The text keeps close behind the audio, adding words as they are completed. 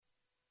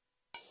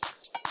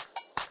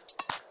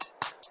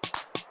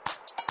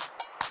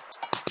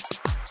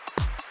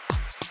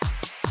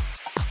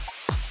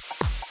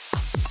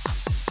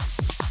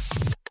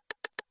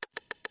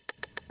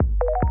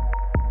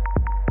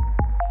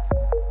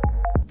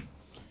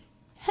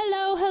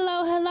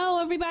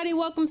everybody.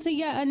 Welcome to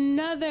yet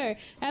another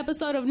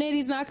episode of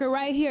Nitty's Knocker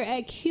right here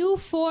at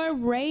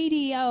Q4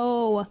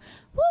 Radio. Whoop,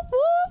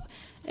 whoop.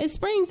 It's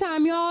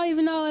springtime, y'all,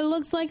 even though it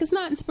looks like it's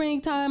not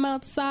springtime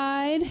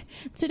outside.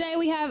 Today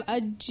we have a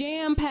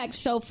jam-packed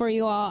show for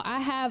you all. I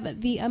have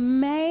the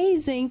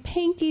amazing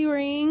Pinky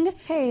Ring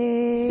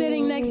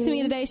sitting next to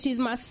me today. She's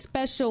my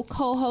special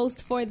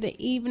co-host for the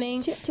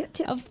evening.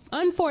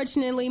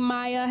 Unfortunately,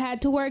 Maya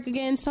had to work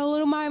again, so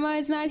little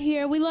Maya's not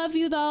here. We love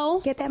you,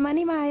 though. Get that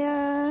money,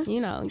 Maya. You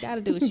know,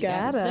 gotta do what you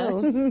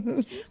gotta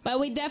do.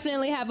 But we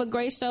definitely have a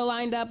great show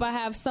lined up. I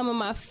have some of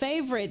my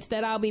favorites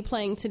that I'll be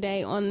playing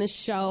today on the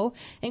show,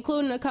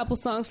 including a couple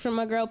songs from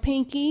my girl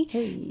Pinky.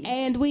 Hey.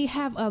 And we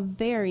have a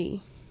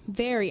very,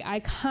 very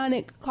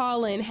iconic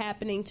call-in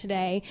happening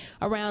today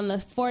around the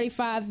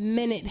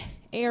 45-minute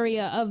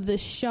area of the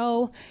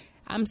show.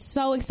 I'm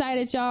so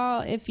excited,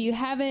 y'all. If you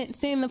haven't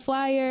seen the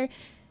flyer,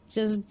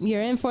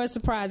 you're in for a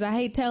surprise. I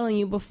hate telling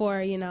you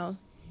before, you know.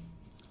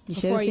 You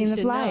should have seen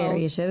the flyer.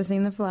 You should have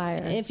seen the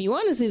flyer. If you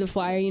want to see the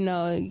flyer, you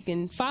know, you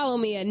can follow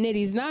me at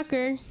Nitty's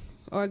Knocker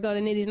or go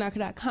to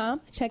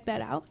nittyknocker.com. Check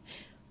that out.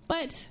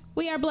 But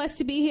we are blessed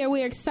to be here.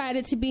 We are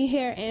excited to be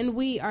here, and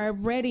we are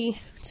ready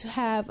to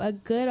have a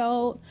good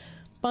old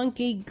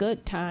funky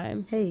good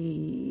time.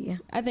 Hey.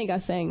 I think I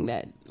sang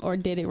that or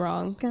did it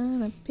wrong.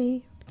 Gonna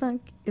be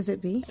funk. Is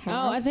it be? Have?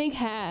 Oh, I think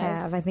have.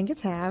 Have. I think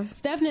it's have.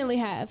 It's definitely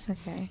have.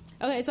 Okay,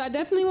 so I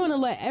definitely want to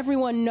let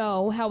everyone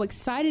know how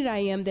excited I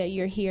am that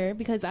you're here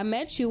because I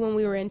met you when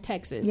we were in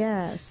Texas.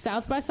 Yes.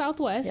 South by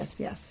Southwest.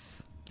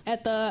 Yes.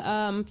 At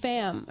the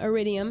FAM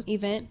Iridium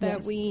event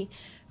that we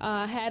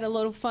had a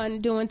little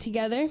fun doing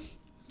together.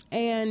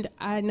 And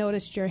I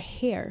noticed your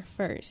hair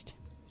first.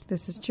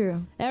 This is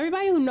true.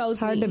 Everybody who knows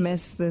it's hard to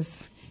miss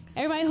this.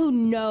 Everybody who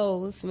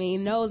knows me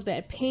knows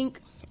that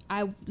pink,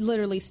 I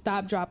literally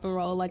stop, drop, and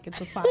roll like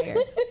it's a fire.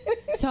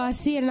 So I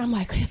see it and I'm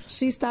like...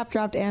 She stopped,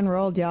 dropped, and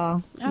rolled,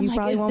 y'all. You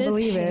probably won't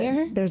believe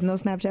it. There's no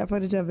Snapchat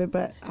footage of it,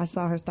 but I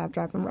saw her stop,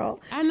 drop, and roll.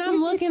 And I'm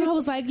looking, I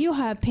was like, you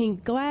have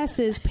pink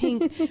glasses,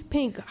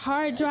 pink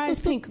hard drives,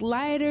 pink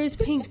lighters,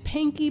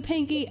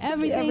 pinky,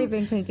 everything.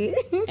 Everything pinky.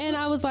 And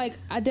I was like,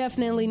 I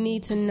definitely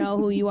need to know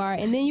who you are.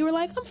 And then you were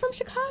like, I'm from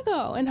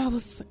Chicago. And I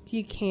was,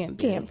 you can't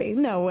be. Can't be.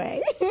 No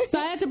way. So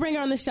I had to bring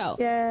her on the show.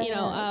 Yeah. You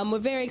know, we're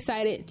very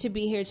excited to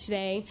be here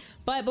today.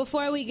 But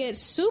before we get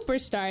super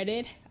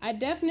started, I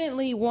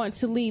definitely want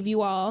to leave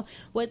you all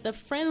with a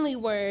friendly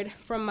word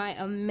from my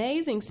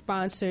amazing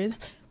sponsor,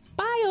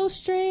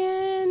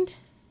 BioStrand.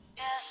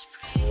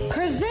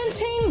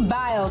 Presenting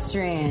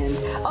BioStrand,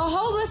 a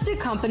holistic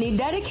company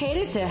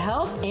dedicated to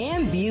health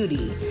and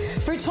beauty.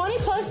 For 20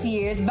 plus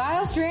years,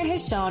 BioStrand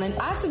has shown an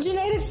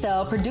oxygenated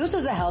cell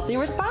produces a healthy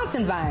response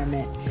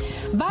environment.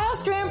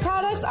 BioStrand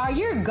products are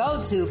your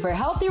go-to for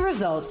healthy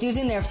results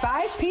using their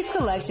 5-piece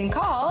collection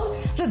called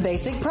the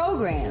Basic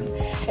Program.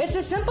 It's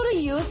a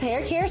simple-to-use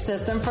hair care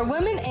system for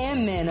women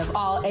and men of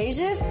all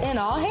ages and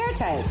all hair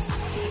types.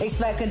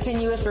 Expect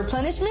continuous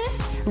replenishment,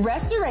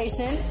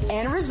 restoration,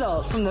 and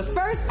results from the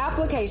first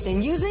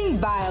application using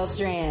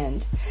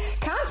BioStrand.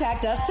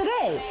 Contact us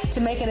today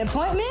to make an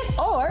appointment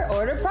or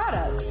order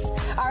products.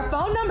 Our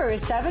phone number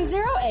is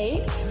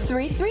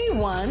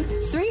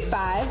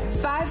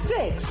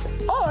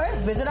 708-331-3556 or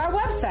visit our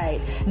website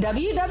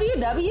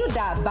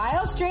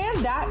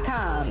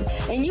www.biostrand.com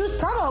and use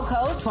promo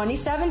code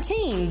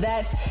 2017.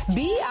 That's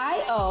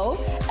BIOSTRAND.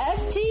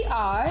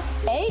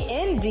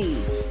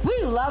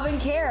 We love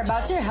and care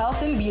about your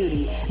health and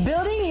beauty,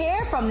 building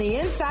hair from the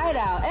inside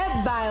out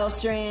at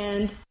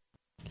BioStrand.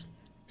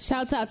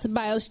 Shouts out to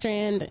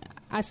BioStrand.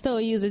 I still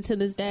use it to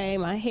this day.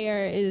 My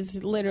hair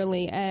is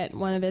literally at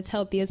one of its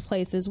healthiest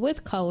places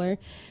with color.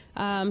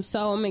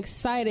 So I'm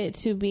excited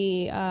to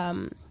be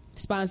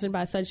sponsored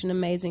by such an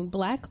amazing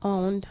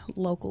Black-owned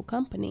local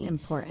company.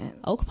 Important.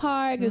 Oak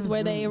Park is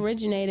where they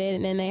originated,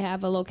 and then they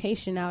have a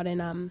location out in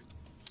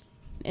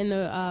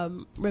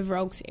the River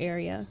Oaks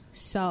area.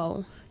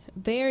 So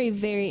very,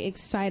 very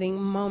exciting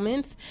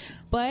moments.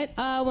 But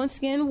once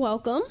again,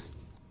 welcome.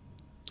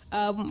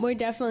 We're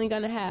definitely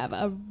going to have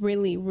a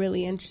really,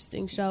 really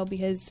interesting show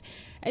because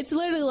it's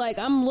literally like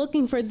I'm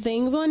looking for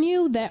things on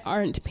you that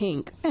aren't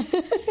pink.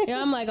 You know,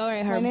 I'm like, all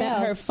right,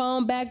 her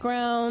phone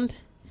background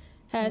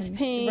has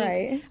pink.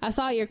 Right. I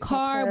saw your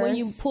car when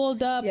you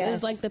pulled up. Yes. It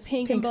was like the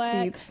pink and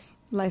black. Seats.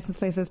 License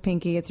plate says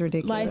pinky. It's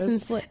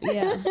ridiculous.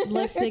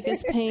 Lipstick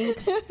is pink.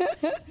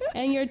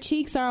 And your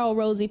cheeks are all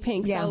rosy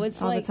pink. Yeah, so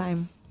it's all like, the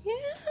time. Yeah.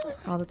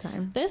 All the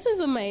time. This is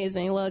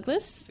amazing. Look,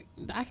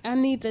 I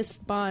need this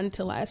bond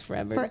to last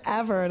forever.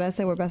 Forever. And I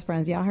say we're best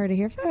friends. Y'all heard it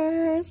here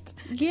first.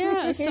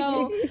 Yeah.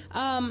 So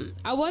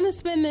I want to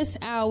spend this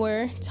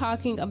hour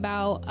talking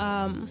about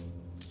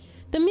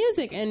the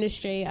music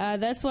industry.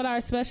 That's what our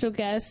special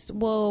guest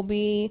will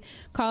be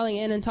calling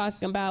in and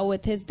talking about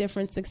with his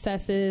different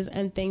successes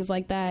and things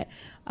like that.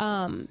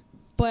 But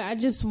I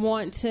just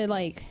want to,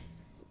 like,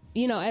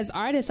 you know, as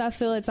artists, I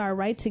feel it's our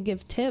right to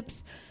give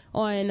tips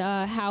on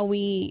how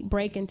we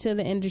break into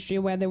the industry,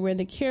 whether we're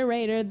the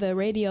curator, the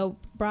radio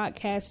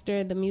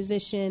broadcaster, the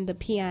musician, the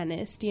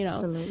pianist, you know.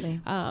 Absolutely.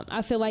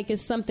 I feel like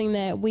it's something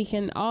that we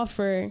can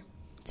offer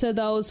to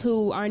those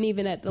who aren't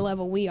even at the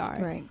level we are.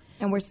 Right.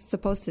 And we're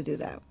supposed to do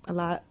that. A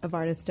lot of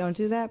artists don't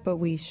do that, but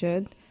we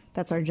should.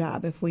 That's our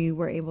job. If we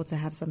were able to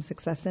have some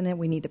success in it,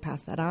 we need to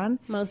pass that on.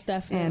 Most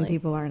definitely. And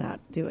people are not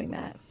doing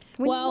that.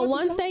 Well,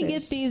 once they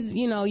get these,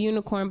 you know,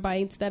 unicorn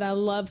bites that I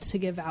love to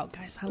give out,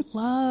 guys, I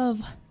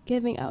love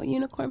giving out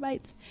unicorn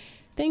bites,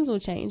 things will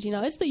change. You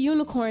know, it's the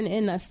unicorn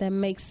in us that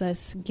makes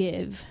us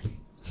give.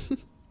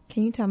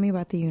 Can you tell me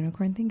about the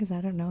unicorn thing? Because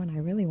I don't know and I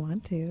really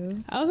want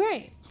to. All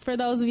right. For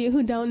those of you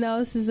who don't know,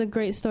 this is a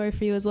great story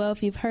for you as well.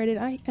 If you've heard it,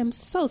 I am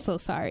so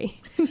sorry.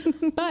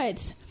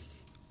 But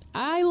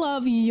I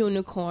love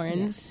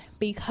unicorns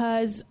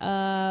because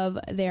of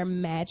their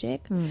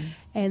magic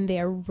and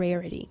their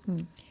rarity.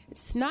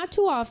 It's not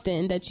too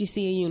often that you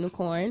see a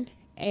unicorn.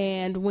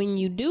 And when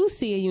you do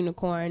see a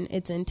unicorn,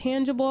 it's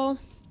intangible.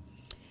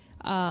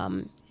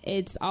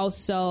 It's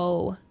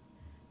also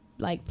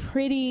like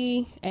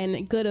pretty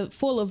and good,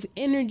 full of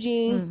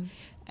energy.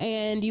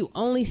 And you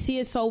only see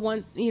it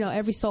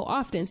every so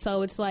often.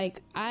 So it's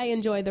like I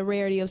enjoy the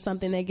rarity of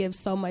something that gives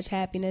so much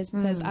happiness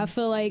because I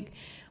feel like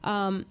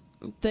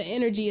the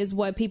energy is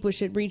what people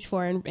should reach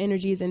for, and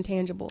energy is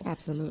intangible.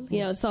 Absolutely.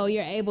 You know, so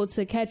you're able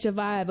to catch a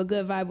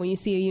good vibe when you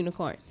see a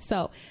unicorn.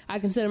 So I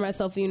consider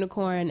myself a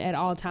unicorn at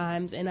all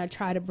times, and I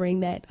try to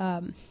bring that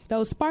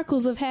those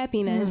sparkles of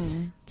happiness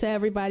to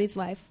everybody's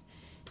life.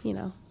 You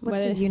know,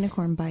 what's a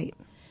unicorn bite?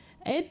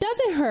 It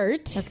doesn't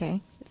hurt.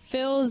 Okay. It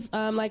feels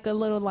like a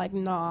little like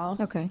gnaw.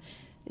 Okay.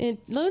 A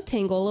little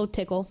tingle, a little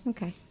tickle.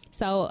 Okay.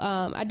 So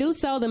I do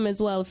sell them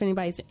as well if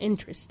anybody's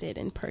interested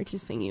in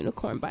purchasing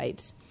unicorn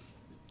bites.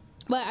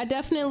 But I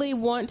definitely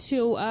want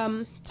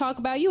to talk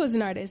about you as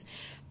an artist.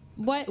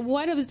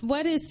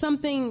 What is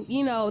something,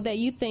 you know, that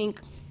you think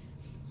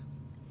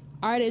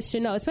artists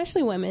should know,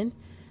 especially women,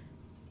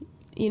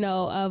 you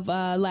know, of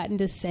Latin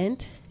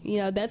descent? You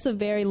know, that's a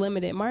very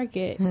limited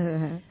market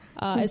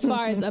as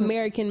far as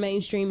American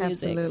mainstream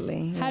music.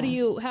 Absolutely. Yeah. How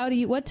do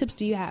you? What tips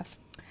do you have?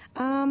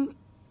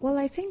 Well,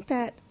 I think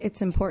that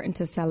it's important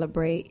to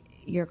celebrate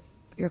your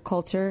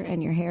culture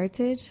and your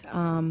heritage,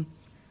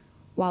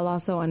 while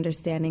also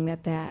understanding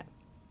that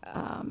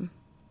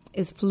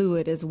is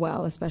fluid as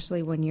well,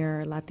 especially when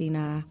you're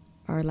Latina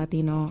or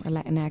Latino or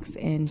Latinx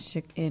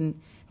in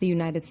the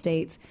United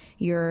States.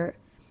 Your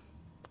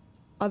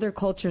other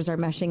cultures are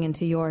meshing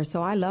into yours.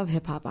 So I love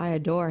hip hop. I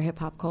adore hip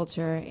hop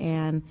culture,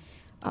 and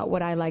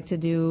what I like to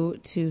do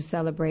to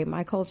celebrate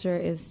my culture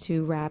is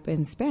to rap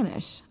in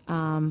Spanish.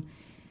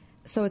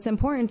 So it's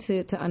important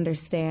to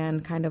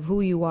understand kind of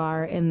who you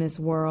are in this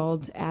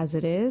world as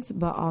it is,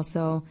 but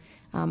also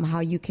how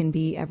you can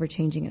be ever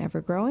changing and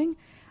ever growing.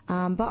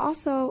 But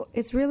also,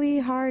 it's really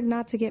hard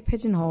not to get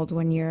pigeonholed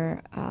when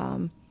you're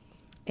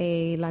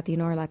a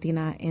Latino or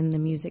Latina in the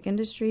music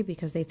industry,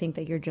 because they think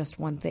that you're just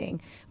one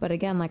thing. But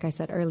again, like I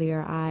said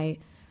earlier, I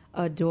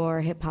adore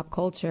hip-hop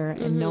culture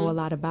and know a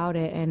lot about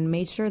it and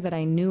made sure that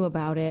I knew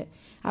about it.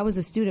 I was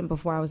a student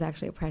before I was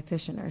actually a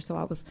practitioner, so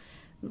I was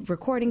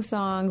recording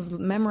songs,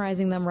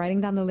 memorizing them,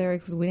 writing down the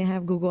lyrics, because we didn't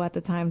have Google at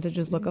the time to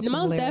just look up some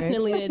lyrics. Most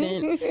definitely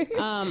didn't.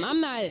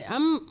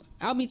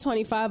 I'll be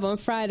 25 on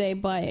Friday,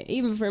 but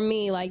even for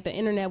me, like, the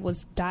internet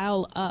was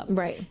dialed up.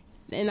 Right.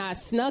 And I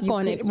snuck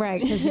on it. Right,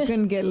 because you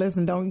couldn't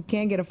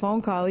can't get a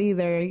phone call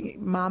either.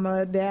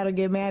 Mama, dad will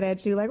get mad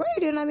at you, like, what are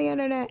you doing on the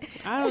internet?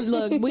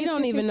 We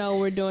don't even know what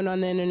we're doing on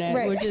the internet.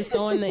 Right. We're just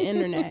on the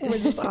internet. We're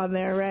just on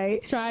there,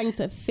 right? Trying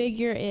to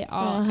figure it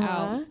all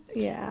out.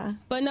 Yeah.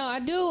 But no, I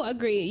do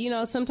agree. You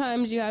know,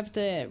 sometimes you have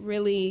to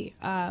really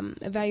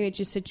evaluate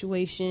your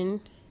situation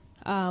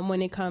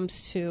when it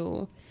comes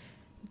to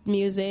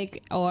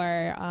music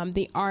or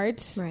the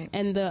arts, right,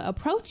 and the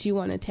approach you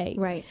want to take.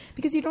 Right.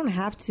 Because you don't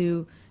have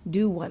to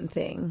do one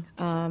thing.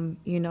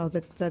 You know,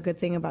 the good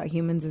thing about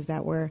humans is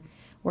that we're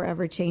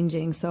ever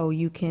changing. So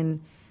you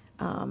can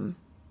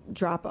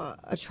drop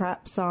a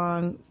trap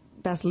song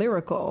that's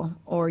lyrical,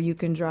 or you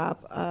can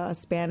drop a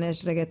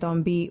Spanish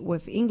reggaeton beat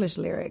with English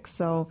lyrics.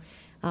 So,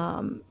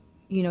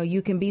 you know,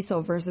 you can be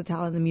so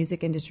versatile in the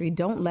music industry.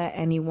 Don't let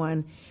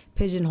anyone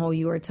pigeonhole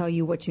you or tell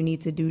you what you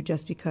need to do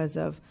just because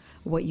of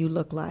what you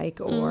look like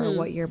or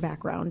what your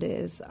background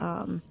is,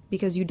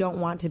 because you don't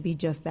want to be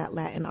just that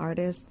Latin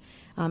artist.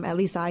 At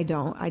least I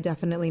don't. I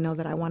definitely know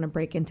that I want to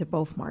break into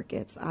both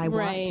markets. I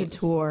want to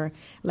tour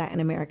Latin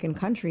American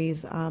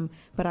countries,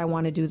 but I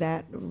want to do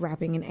that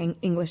rapping in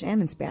English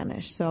and in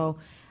Spanish. So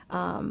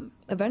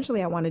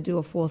eventually I want to do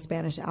a full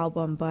Spanish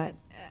album, but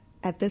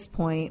at this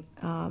point,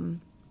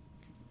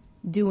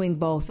 doing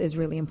both is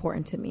really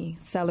important to me,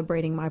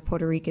 celebrating my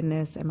Puerto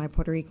Ricanness and my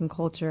Puerto Rican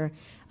culture,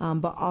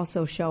 but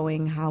also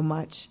showing how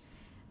much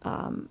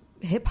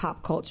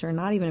hip-hop culture,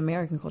 not even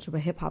American culture, but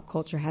hip-hop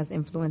culture has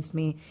influenced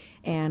me,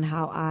 and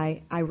how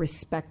I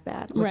respect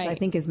that, which I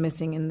think is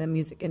missing in the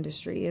music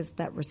industry, is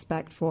that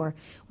respect for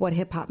what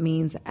hip-hop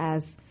means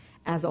as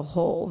as a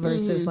whole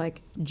versus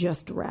like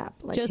just rap,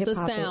 like just the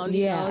hip-hop sound, the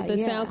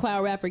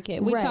SoundCloud rapper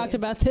kid. We talked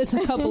about this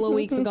a couple of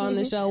weeks ago on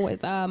the show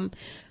with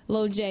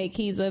Lil Jake.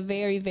 He's a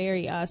very,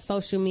 very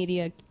social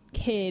media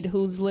kid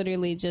who's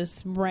literally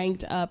just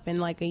ranked up in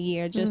like a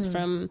year just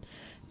from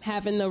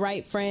having the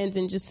right friends,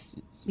 and just,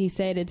 he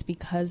said it's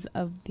because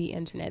of the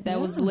internet. That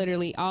was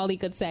literally all he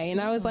could say. And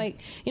I was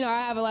like, you know,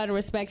 I have a lot of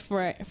respect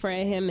for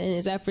him and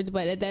his efforts,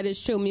 but that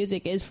is true.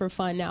 Music is for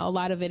fun now. A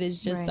lot of it is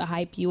just to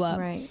hype you up.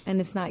 Right.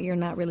 And it's not, you're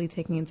not really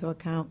taking into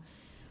account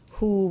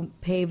who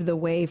paved the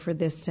way for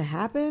this to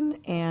happen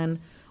and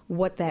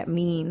what that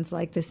means.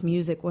 Like, this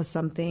music was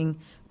something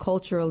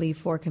culturally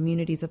for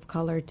communities of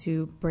color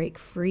to break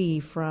free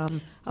from.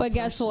 But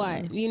guess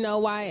what? You know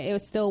why it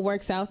still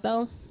works out,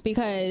 though?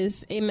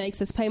 Because it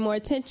makes us pay more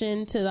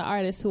attention to the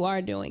artists who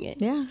are doing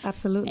it. Yeah,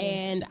 absolutely.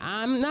 And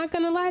I'm not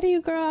going to lie to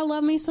you, girl. I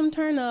love me some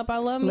Turn Up. I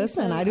love me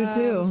some, I do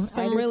too.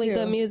 Some really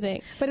good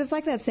music. But it's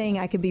like that saying,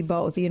 I could be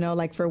both, you know,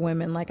 like for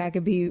women, like I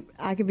could be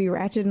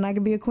ratchet and I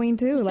could be a queen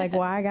too. Like,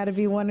 why I got to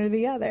be one or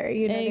the other?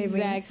 You know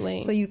exactly. what I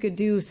mean? So you could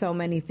do so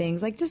many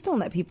things. Like, just don't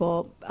let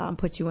people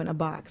put you in a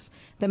box.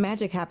 The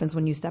magic happens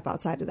when you step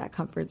outside of that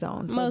comfort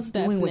zone. So Most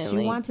doing definitely. what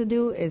you want to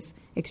do is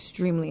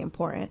extremely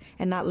important,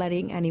 and not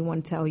letting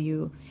anyone tell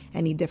you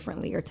any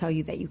differently or tell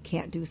you that you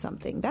can't do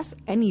something. That's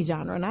any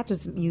genre, not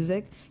just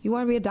music. You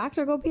want to be a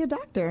doctor, go be a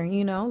doctor,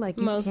 you know, like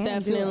you Most can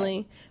definitely. do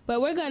it.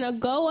 But we're going to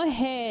go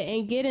ahead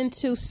and get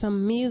into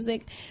some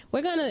music.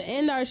 We're going to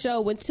end our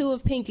show with 2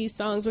 of Pinky's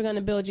songs. We're going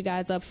to build you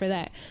guys up for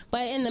that.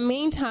 But in the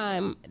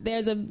meantime,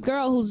 there's a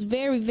girl who's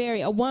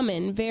a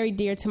woman very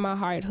dear to my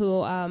heart,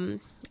 who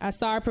I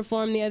saw her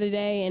perform the other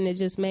day, and it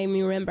just made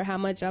me remember how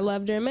much I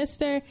loved her.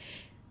 Mr.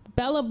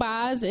 Bella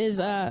Baz is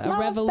a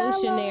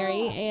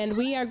revolutionary, Bella. and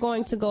we are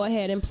going to go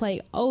ahead and play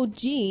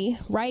OG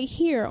right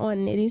here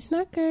on Nitty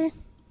Snucker.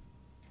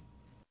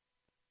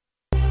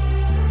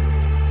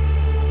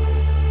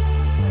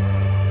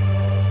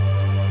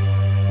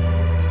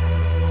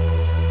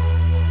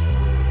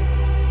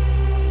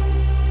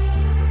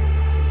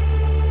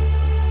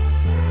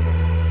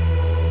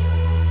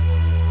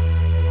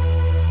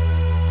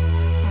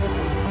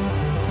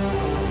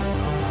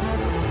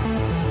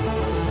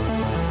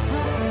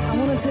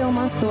 Tell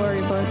my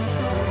story, but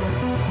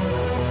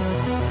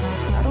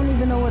I don't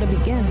even know where to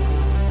begin.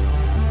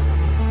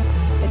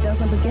 It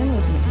doesn't begin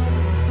with me.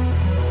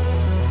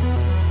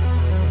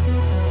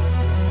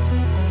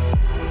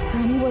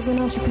 Granny was an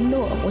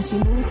entrepreneur. When she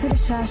moved to the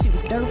Chi, she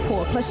was dirt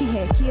poor. Plus she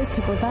had kids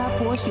to provide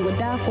for. She would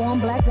die for them.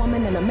 Black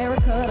woman in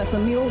America, that's a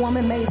mule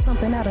woman. Made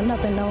something out of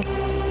nothing, no.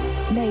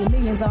 Made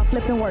millions off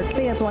flipping work.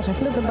 Feds watching,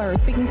 flip the bird,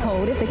 speaking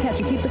code. If they catch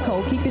you, keep the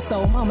code, keep your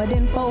soul. Mama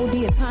didn't fold,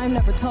 did time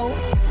never told.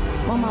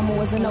 My mama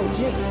was an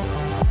OG.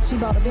 She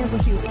bought a Benz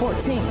when she was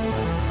 14.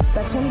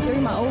 By 23,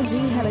 my OG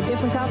had a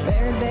different car for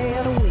every day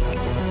of the week.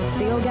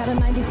 Still got a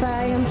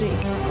 95 MG.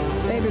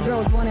 Baby girl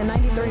was born in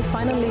 93,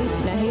 finally.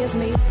 Now here's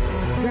me.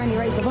 Granny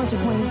raised a bunch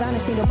of queens. I done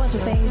seen a bunch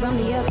of things. I'm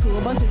the heir to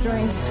a bunch of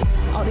dreams.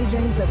 All these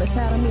dreams live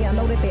inside of me. I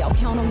know that they all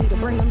count on me to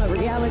bring them to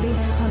reality.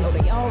 I know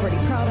they already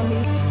proud of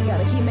me.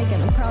 Gotta keep making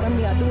them proud of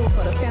me. I do it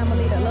for the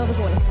family. That love is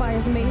what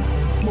inspires me.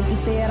 Mookie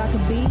said I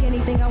could be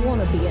anything I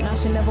wanna be, and I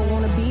should never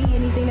wanna be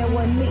anything that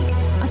wasn't me.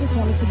 I just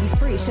wanted to be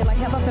free. Shit like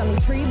have a family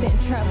tree, been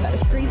trapped by the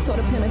streets or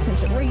the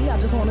penitentiary. I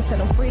just wanna set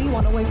them free,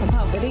 want away from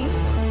poverty.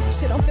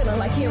 Shit, I'm feeling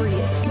like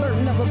Harriet,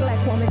 burden of a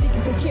black woman, think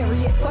you could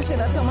carry it. Why should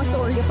I tell my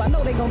story if I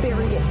know they gon'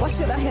 bury it? Why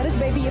should I have this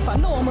baby if I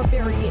know I'ma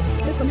bury it?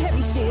 This some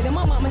heavy shit, and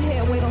my mama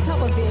had weight on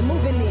top of it.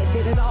 Moving it,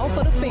 did it all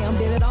for the fam,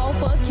 did it all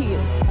for the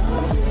kids.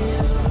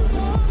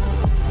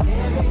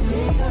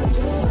 Everything I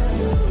do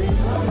it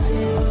all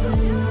for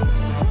you.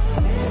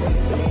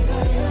 Everything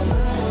I am, I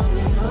owe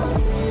it all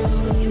to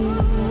you.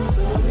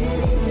 So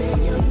anything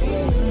you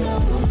need, you know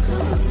I'm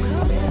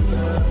coming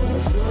through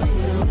for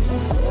you,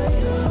 just for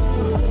you.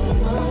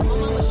 My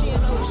mama, she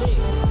an OG.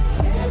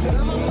 My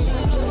mama, she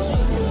an OG.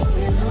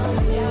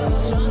 Got a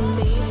bunch of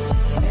aunties,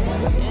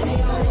 and they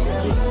all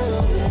OG.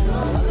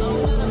 So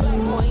I'm not a black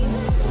queens.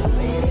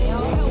 They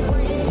all help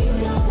raise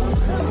me.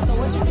 So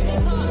what you think they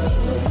taught me?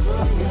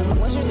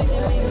 What you think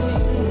they made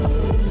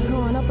me?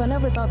 Growing up, I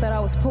never thought that I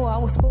was poor. I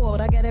was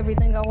spoiled. I got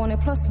everything I wanted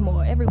plus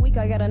more. Every week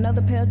I got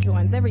another pair of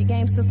Jordans. Every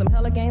game system,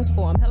 hella games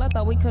for them. Hell, I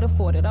thought we could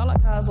afford it. All our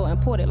cars were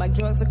imported, like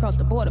drugs across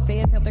the border.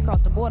 Feds helped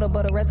across the border,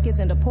 but arrest kids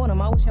and deport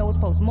them. I wish I was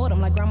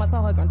post-mortem, like grandma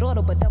saw her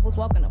granddaughter, but devils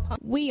walking upon.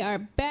 We are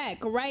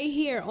back right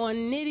here on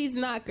Nitty's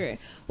Knocker.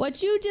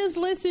 What you just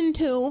listened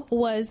to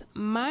was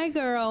my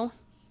girl,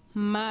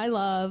 my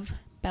love,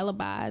 Bella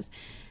Baz.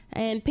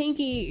 And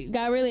Pinky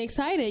got really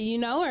excited. You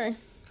know her.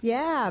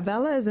 Yeah,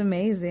 Bella is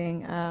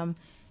amazing.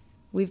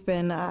 We've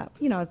been,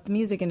 the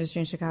music industry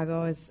in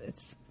Chicago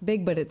it's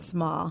big, but it's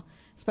small,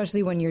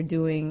 especially when you're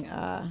doing,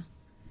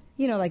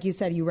 like you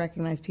said, you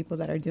recognize people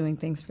that are doing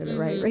things for the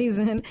right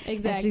reason.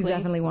 Exactly. And she's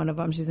definitely one of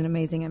them. She's an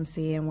amazing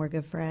MC, and we're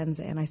good friends.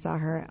 And I saw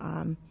her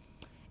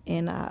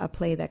in a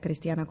play that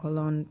Cristiana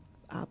Colon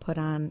put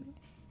on,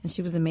 and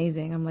she was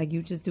amazing. I'm like,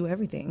 you just do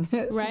everything.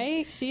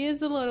 Right? She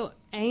is a little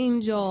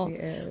angel. She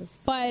is.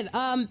 But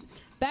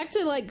back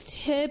to like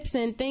tips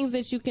and things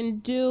that you can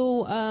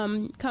do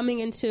coming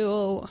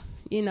into,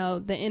 you know,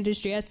 the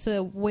industry as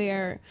to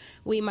where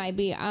we might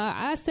be.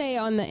 I say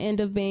on the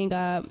end of being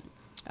a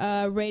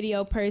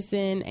radio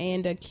person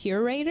and a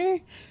curator,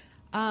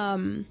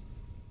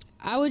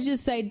 I would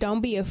just say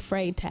don't be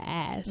afraid to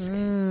ask.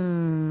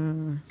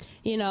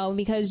 You know,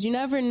 because you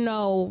never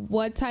know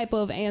what type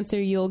of answer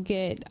you'll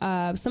get.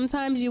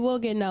 Sometimes you will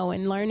get no,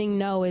 and learning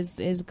no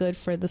is good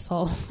for the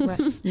soul.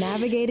 Right.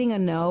 Navigating a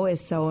no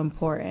is so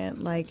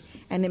important. Like,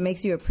 and it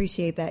makes you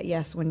appreciate that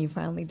yes when you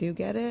finally do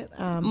get it.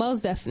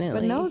 Most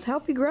definitely. But no's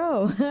help you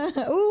grow.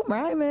 Ooh,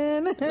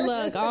 rhyming.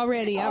 Look,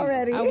 already.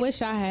 I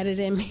wish I had it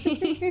in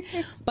me.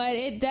 But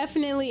it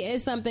definitely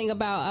is something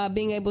about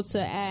being able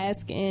to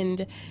ask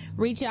and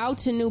reach out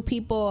to new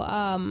people.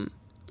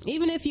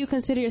 Even if you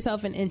consider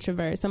yourself an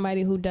introvert,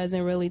 somebody who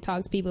doesn't really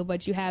talk to people,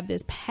 but you have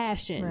this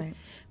passion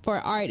for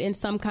art in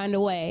some kind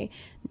of way,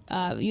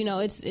 you know,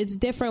 it's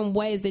different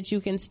ways that you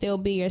can still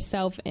be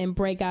yourself and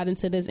break out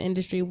into this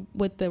industry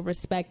with the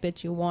respect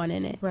that you want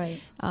in it.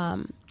 Right.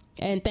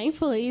 And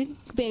thankfully,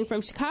 being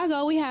from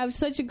Chicago, we have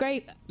such a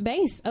great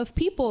base of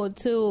people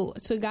to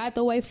guide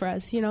the way for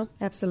us, you know?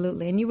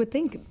 Absolutely. And you would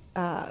think,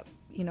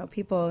 you know,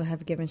 people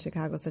have given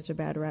Chicago such a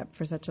bad rep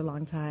for such a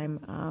long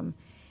time.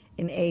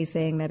 In A,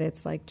 saying that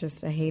it's like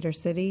just a hater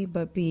city,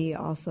 but B,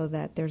 also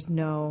that there's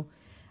no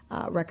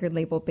record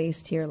label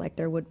based here like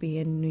there would be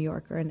in New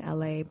York or in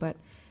LA. But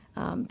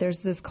there's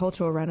this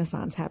cultural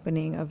renaissance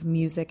happening of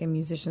music and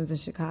musicians in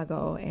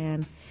Chicago,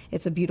 and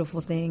it's a beautiful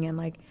thing. And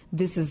like,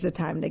 this is the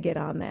time to get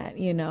on that,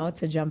 you know,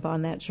 to jump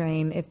on that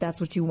train if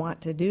that's what you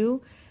want to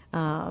do.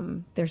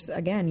 There's,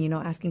 again, you know,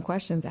 asking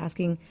questions,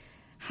 asking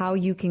how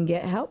you can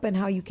get help and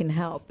how you can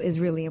help is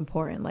really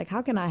important. Like,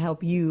 how can I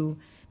help you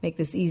make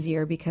this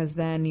easier? Because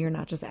then you're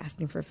not just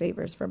asking for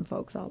favors from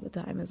folks all the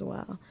time as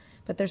well.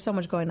 But there's so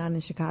much going on in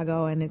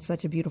Chicago, and it's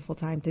such a beautiful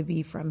time to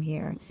be from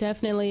here.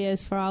 Definitely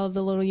is for all of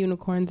the little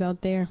unicorns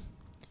out there.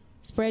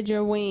 Spread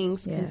your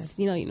wings, because,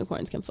 you know,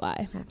 unicorns can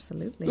fly.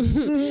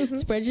 Absolutely.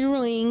 Spread your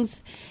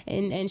wings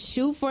and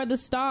shoot for the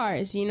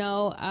stars, you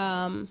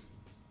know.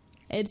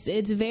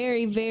 It's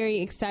very,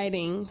 very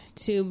exciting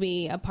to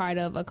be a part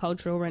of a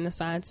cultural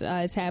renaissance.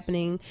 It's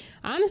happening.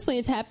 Honestly,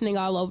 it's happening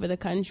all over the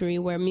country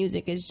where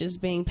music is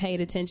just being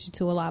paid attention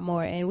to a lot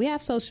more. And we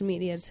have social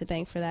media to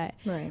thank for that.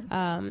 Right.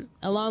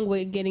 Along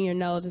with getting your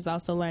nose is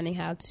also learning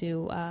how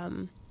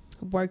to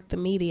work the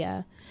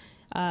media.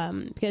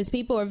 Because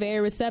people are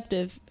very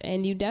receptive,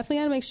 and you definitely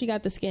got to make sure you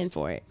got the skin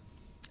for it.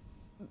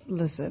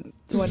 Listen,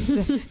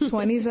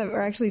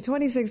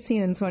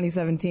 2016 and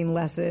 2017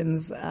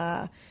 lessons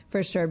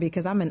for sure,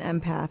 because I'm an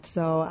empath,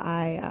 so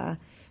I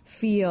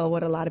feel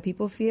what a lot of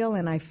people feel,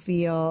 and I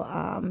feel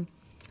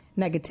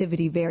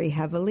negativity very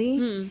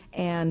heavily.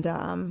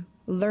 And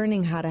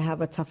learning how to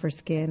have a tougher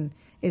skin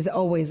is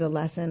always a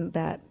lesson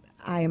that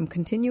I am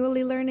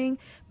continually learning,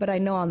 but I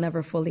know I'll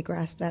never fully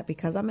grasp that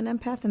because I'm an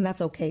empath, and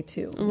that's okay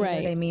too. You know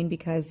what I mean?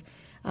 Because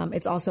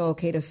it's also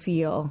okay to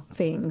feel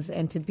things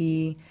and to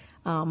be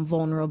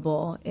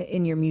vulnerable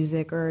in your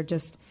music or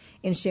just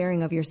in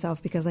sharing of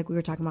yourself, because like we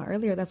were talking about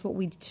earlier, that's what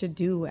we should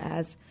do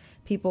as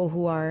people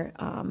who are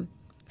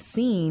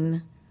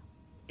seen.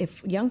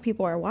 If young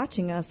people are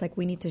watching us, like,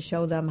 we need to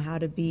show them how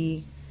to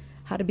be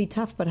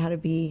tough, but how to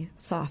be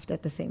soft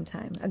at the same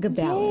time. A good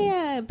balance.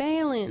 Yeah,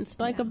 balanced,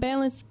 like a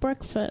balanced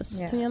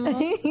breakfast, you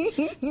know?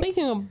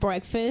 Speaking of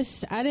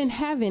breakfast, I didn't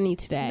have any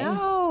today.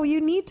 No,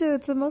 you need to.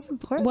 It's the most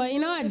important. Well, you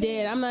know, I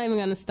did. I'm not even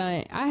going to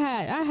stunt. I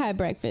had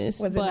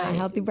breakfast. Was it not a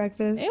healthy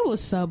breakfast? It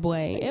was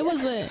Subway. It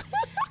was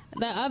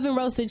the oven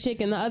roasted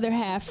chicken, the other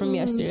half from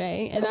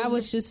yesterday, and I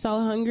was just so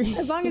hungry.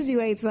 As long as you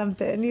ate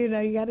something, you know,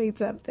 you got to eat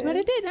something. But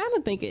I did.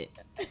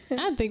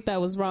 I think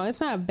that was wrong. It's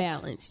not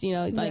balanced, you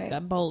know, like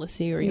a bowl of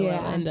cereal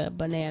and a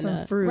banana.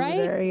 Some fruit, right?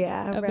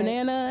 A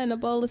banana and a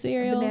bowl of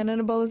cereal. A banana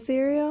and a bowl of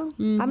cereal?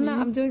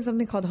 I'm doing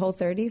something called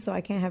Whole30, so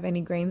I can't have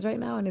any grains right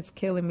now, and it's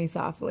killing me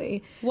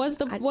softly. What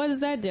does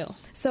that do?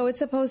 So it's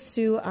supposed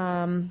to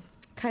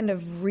kind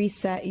of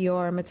reset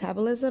your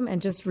metabolism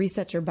and just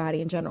reset your body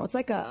in general. It's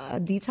like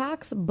a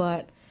detox,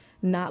 but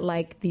not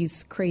like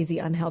these crazy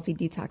unhealthy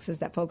detoxes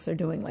that folks are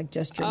doing, like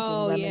just drinking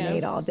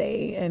lemonade all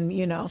day, and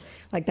you know,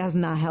 like, that's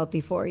not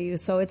healthy for you.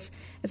 So it's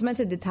meant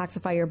to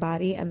detoxify your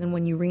body, and then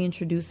when you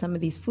reintroduce some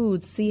of these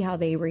foods, see how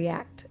they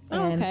react.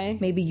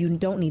 And maybe you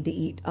don't need to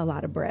eat a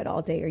lot of bread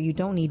all day, or you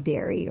don't need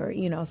dairy, or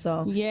you know.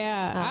 So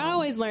I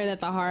always learn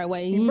that the hard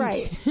way,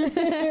 right?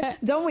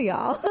 Don't we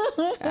all?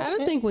 I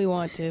don't think we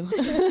want to.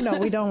 No,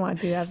 we don't want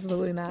to.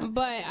 Absolutely not.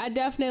 But I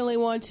definitely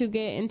want to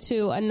get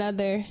into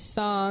another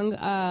song.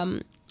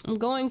 I'm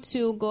going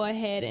to go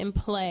ahead and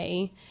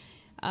play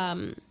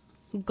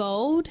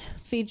Gold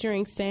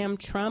featuring Sam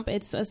Trump.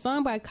 It's a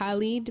song by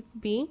Khalid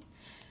B.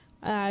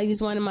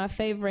 He's one of my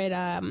favorite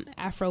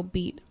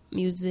Afrobeat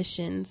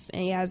musicians,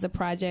 and he has a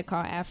project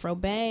called Afro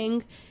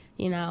Bang,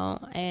 you know,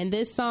 and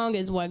this song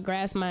is what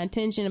grasped my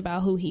attention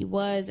about who he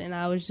was, and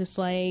I was just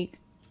like,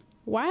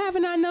 why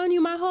haven't I known you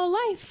my whole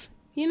life?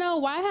 You know,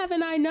 why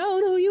haven't I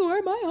known who you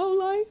were my whole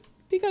life?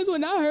 because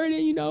when I heard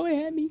it, you know, it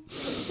had me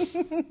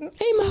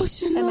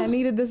emotional. And I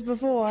needed this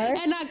before.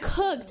 And I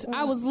cooked.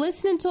 I was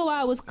listening to it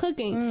while I was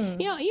cooking.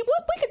 You know, we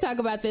could talk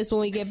about this when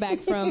we get back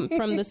from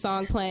the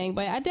song playing,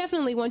 but I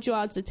definitely want you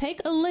all to take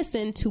a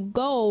listen to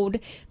Gold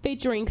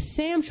featuring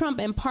Sam Trump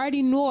and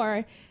Party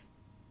Noir,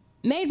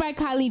 made by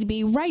Khalid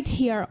B, right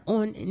here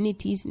on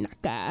Nitty's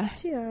Naka.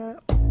 Yeah.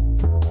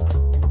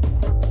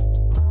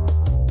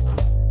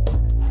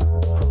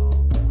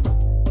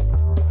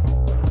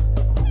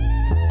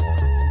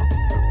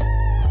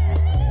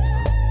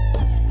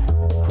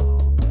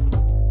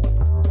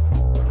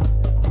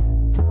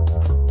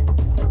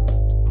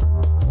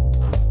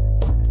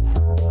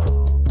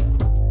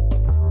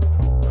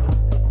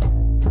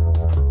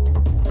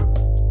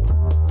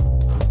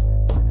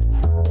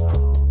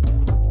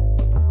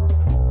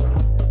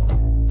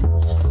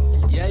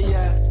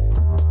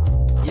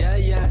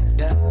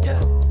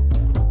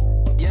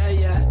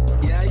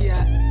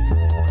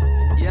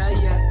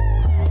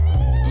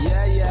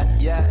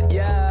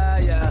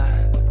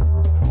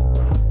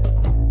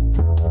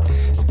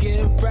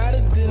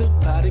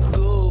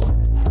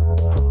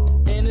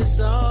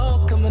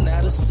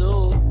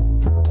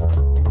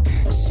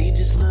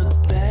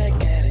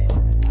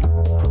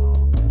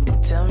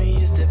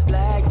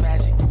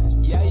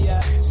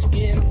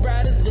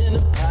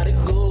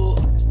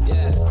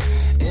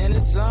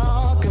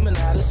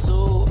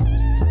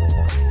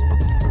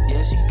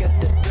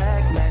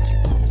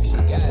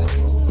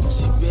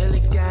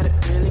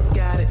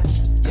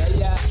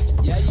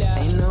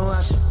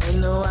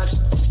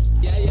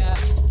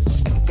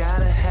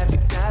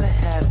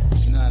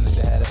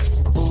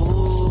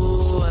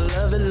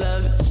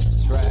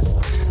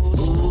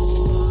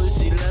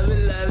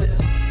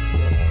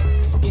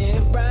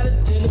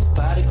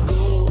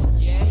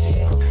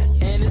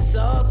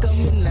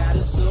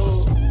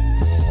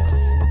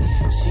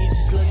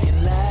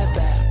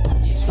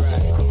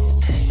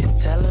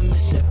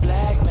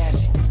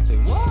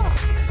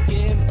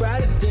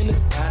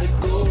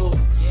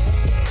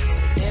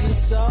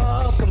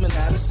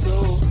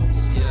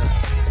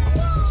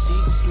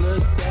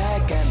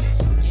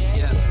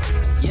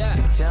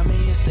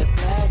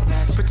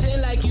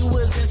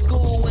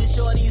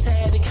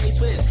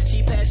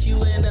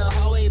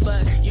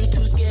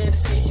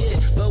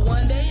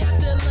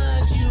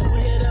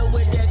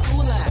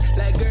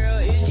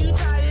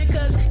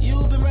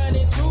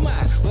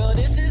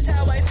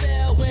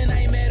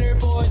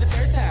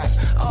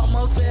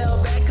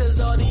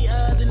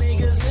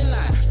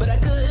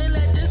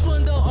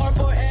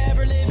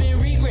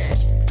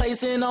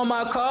 On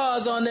my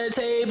cards on the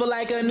table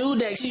like a new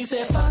deck. She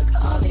said, fuck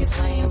all these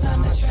lames,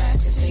 I'm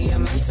attracted to your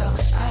mental.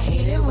 I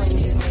hate it when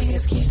these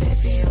niggas keep their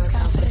feels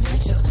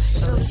confidential.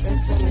 So listen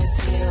to Miss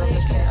Hill,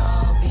 it could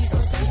all be so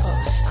simple.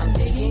 I'm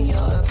digging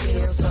your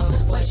appeal, so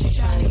what you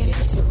trying to get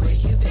into, where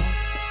you been?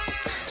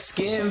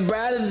 Skin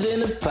brighter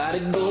than a pot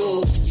of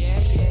gold.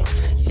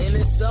 And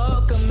it's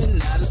all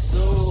coming out of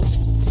soul.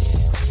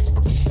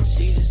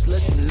 She just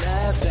look and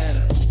laugh at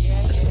her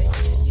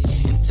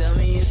and tell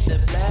me it's the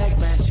black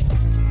magic.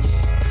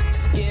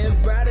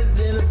 Skin brighter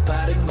than a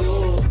pot of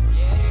gold.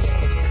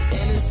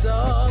 And it's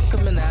all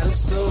coming out of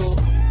soul.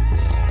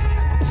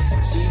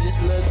 She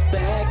just look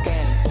back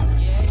at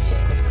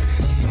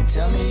it and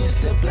tell me it's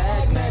the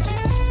black magic.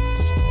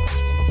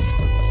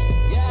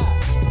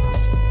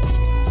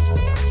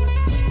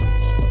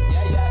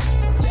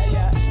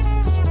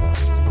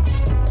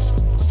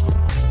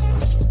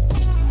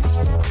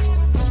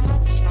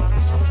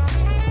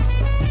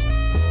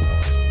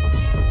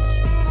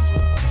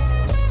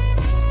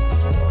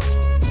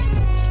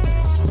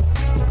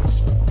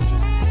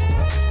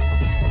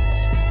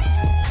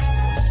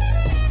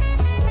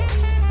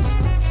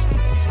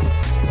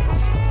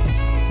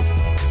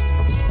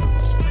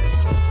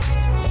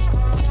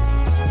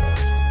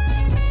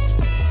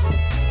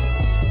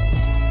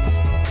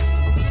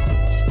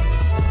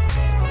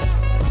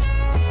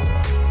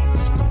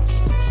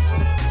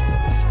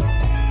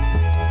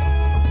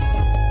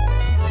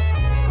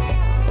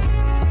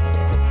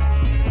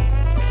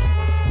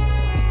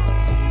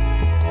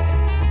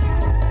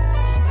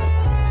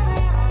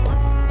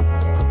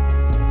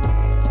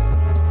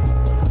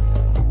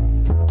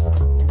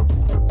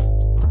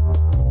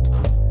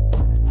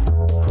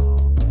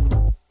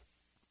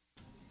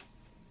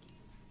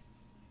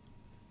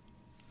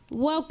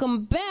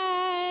 Welcome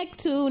back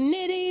to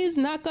Nitty's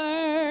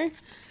Knocker.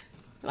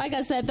 Like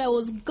I said, that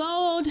was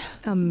Gold.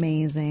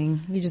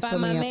 Amazing. You just by put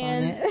my me up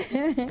man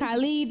on it.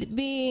 Khalid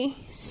B,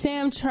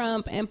 Sam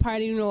Trump, and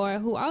Party Noir,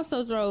 who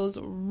also throws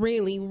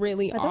really,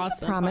 really Are those awesome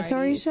the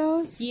promontory parties.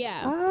 shows?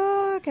 Yeah.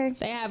 Oh, okay.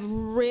 They have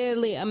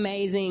really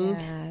amazing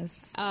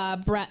Yes.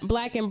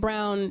 black and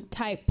brown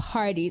type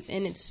parties,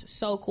 and it's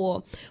so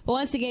cool. But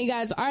once again, you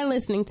guys are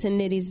listening to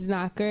Nitty's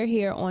Knocker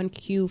here on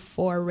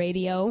Q4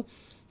 Radio.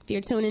 If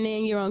you're tuning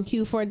in, you're on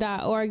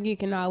Q4.org. You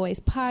can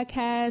always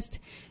podcast.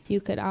 You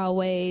could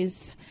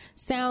always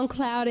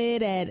SoundCloud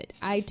it at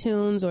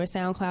iTunes or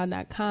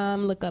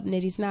SoundCloud.com. Look up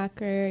Nitty's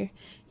Knocker.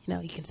 You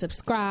know, you can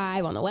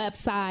subscribe on the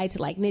website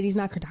to like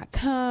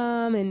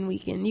nittiesknocker.com, and you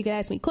can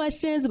ask me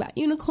questions about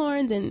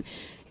unicorns and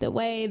the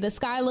way the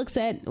sky looks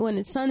at when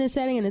the sun is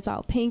setting and it's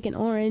all pink and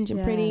orange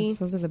and pretty.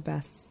 Those are the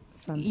best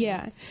sunsets.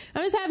 Yeah.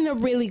 I'm just having a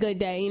really good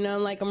day, you know,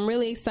 like I'm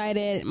really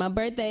excited. My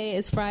birthday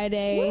is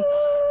Friday.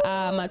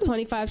 My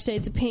 25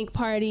 Shades of Pink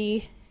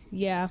party.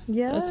 Yeah.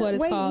 That's what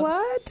it's called.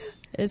 What?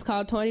 It's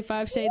called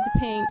 25 Shades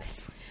of Pink.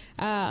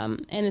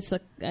 And it's a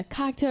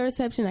cocktail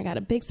reception. I got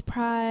a big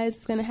surprise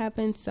that's going to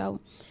happen.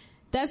 So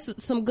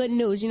that's some good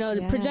news, you know,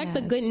 to project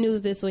the good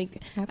news this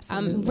week.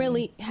 Absolutely. I'm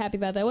really happy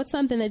about that. What's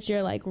something that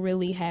you're like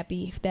really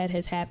happy that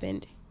has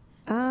happened?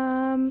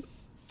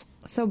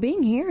 So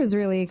being here is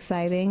really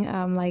exciting.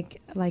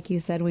 Like you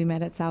said, we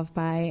met at South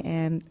by,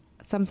 and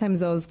sometimes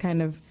those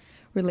kind of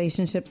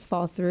relationships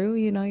fall through.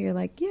 You know, you're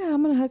like, yeah,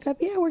 I'm going to hook up.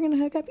 Yeah, we're going to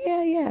hook up.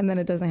 Yeah. And then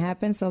it doesn't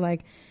happen. So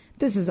like,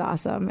 this is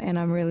awesome. And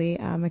I'm really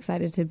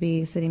excited to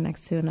be sitting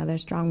next to another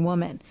strong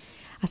woman.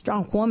 A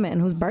strong woman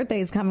whose birthday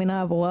is coming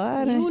up.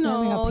 What? You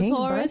know,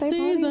 Taurus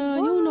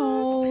season. You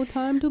know,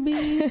 time to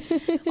be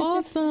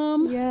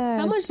awesome. Yes.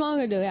 How much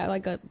longer do we have?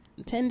 Like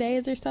 10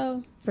 days or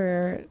so?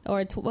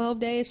 Or 12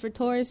 days for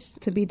Taurus?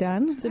 To be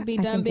done? To be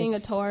done being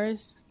a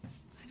Taurus?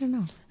 I don't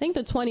know. I think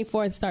the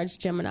 24th starts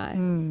Gemini.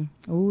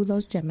 Ooh,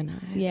 those Gemini.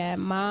 Yeah,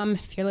 Mom,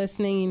 if you're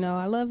listening, you know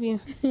I love you.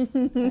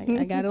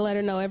 I got to let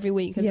her know every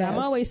week because I'm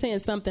always saying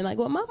something like,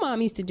 well, my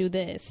mom used to do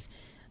this.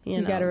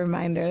 You got to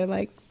remind her,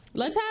 like,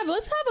 let's have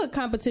a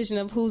competition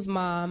of whose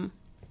mom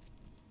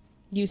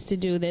used to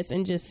do this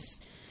and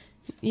just,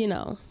 you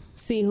know,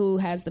 see who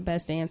has the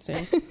best answer.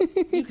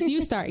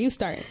 You start.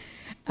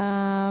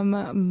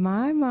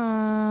 My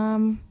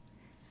mom.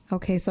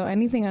 Okay, so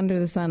anything under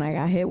the sun I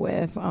got hit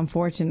with,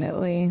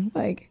 unfortunately.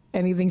 Like,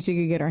 anything she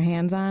could get her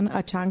hands on.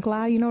 A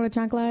chancla, you know what a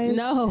chancla is?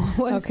 No,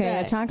 what's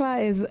that? A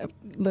chancla is,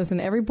 listen,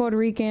 every Puerto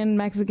Rican,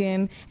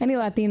 Mexican, any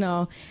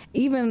Latino,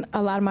 even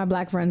a lot of my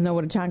black friends know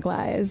what a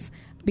chancla is.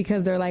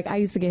 Because they're like, I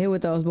used to get hit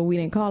with those, but we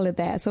didn't call it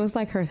that. So it's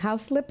like her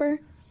house slipper.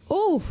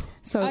 Ooh,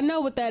 so I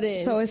know what that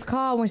is. So it's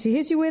called, when she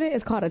hits you with it,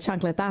 it's called a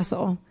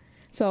chancletazo.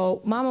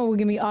 So Mama will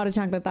give me all the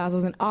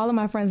chancletazos, and all of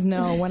my friends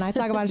know when I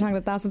talk about a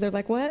chancletazo, they're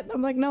like, what?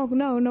 I'm like, no,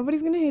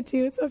 nobody's going to hit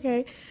you. It's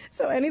okay.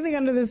 So anything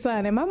under the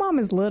sun. And my mom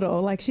is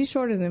little. Like, she's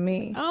shorter than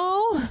me.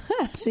 Oh.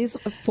 She's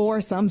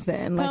 4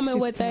 something. Like, coming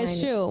with tiny. that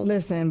shoe.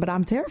 Listen, but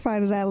I'm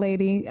terrified of that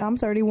lady. I'm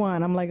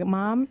 31. I'm like,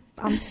 Mom,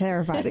 I'm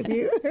terrified of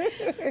you.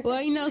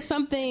 Well, you know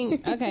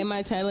something. Okay,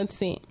 my turn. Let's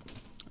see.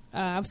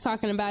 I was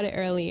talking about it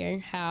earlier,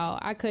 how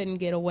I couldn't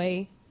get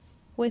away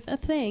with a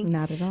thing.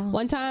 Not at all.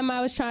 One time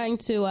I was trying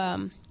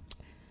to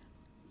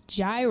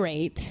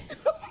gyrate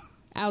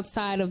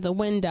outside of the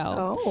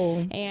window.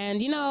 Oh.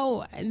 And, you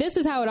know, this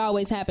is how it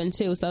always happened,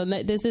 too. So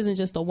this isn't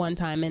just a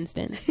one-time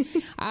instance.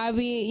 I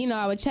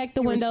would check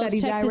the windows,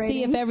 check to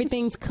see if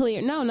everything's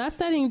clear. No, not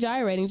studying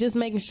gyrating, just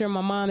making sure my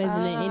mom isn't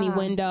in any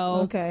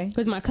window. Okay.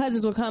 Because my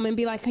cousins would come and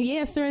be like,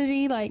 yeah,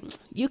 Serenity, like,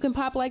 you can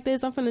pop like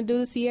this. I'm finna do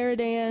the Sierra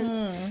dance.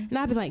 And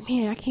I'd be like,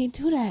 man, I can't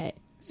do that.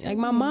 Like,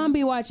 my mom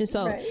be watching.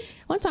 So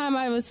one time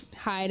I was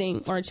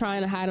hiding or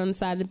trying to hide on the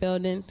side of the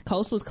building. The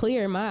coast was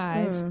clear in my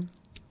eyes.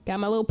 Got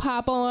my little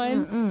pop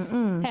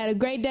on. Had a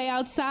great day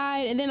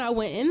outside. And then I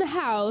went in the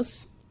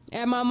house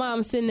and my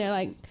mom sitting there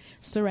like,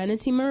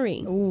 Serenity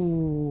Marie.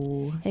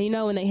 Ooh. And you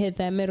know when they hit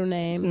that middle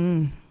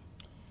name.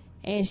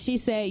 And she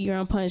said, you're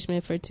on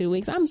punishment for 2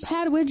 weeks.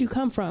 Where'd you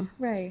come from?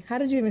 Right. How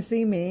did you even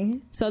see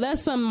me? So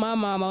that's something my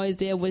mom always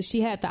did, was she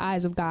had the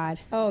eyes of God.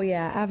 Oh,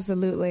 yeah,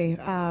 absolutely.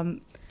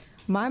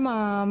 My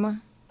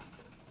mom,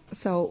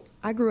 so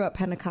I grew up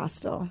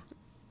Pentecostal.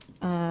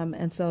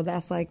 And so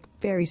that's like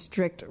very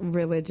strict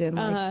religion.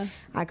 Like,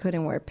 I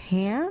couldn't wear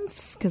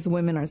pants because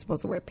women aren't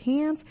supposed to wear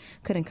pants.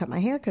 Couldn't cut my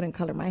hair, couldn't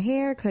color my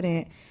hair,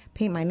 couldn't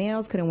paint my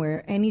nails, couldn't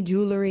wear any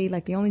jewelry.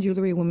 Like, the only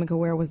jewelry women could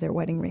wear was their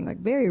wedding ring, like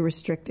very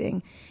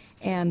restricting.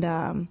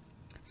 And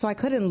so I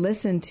couldn't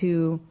listen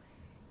to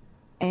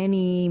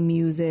any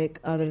music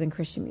other than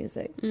Christian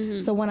music.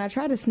 So when I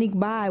tried to sneak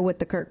by with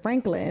the Kirk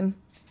Franklin,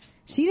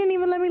 she didn't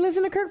even let me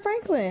listen to Kirk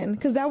Franklin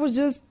because that was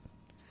just,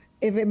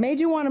 if it made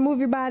you want to move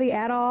your body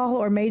at all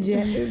or made you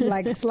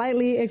like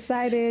slightly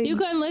excited. You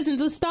couldn't listen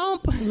to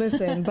Stomp.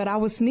 Listen, but I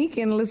was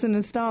sneaking to listen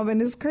to Stomp,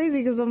 and it's crazy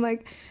because I'm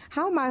like,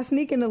 how am I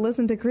sneaking to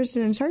listen to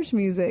Christian and church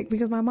music?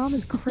 Because my mom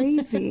is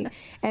crazy.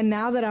 And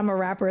now that I'm a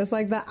rapper, it's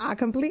like the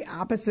complete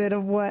opposite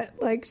of what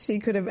like she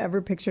could have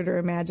ever pictured or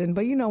imagined.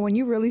 But you know, when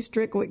you really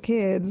strict with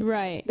kids,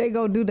 right, they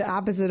go do the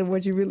opposite of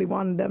what you really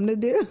wanted them to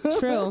do.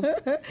 True.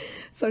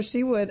 So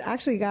she would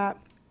actually got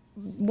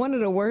one of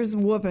the worst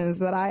whoopings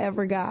that I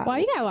ever got. Wow,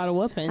 you got a lot of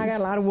whoopings. I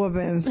got a lot of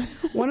whoopings.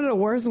 One of the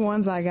worst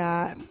ones I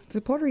got. The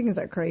Puerto Ricans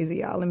are crazy,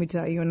 y'all, let me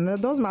tell you. And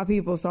those are my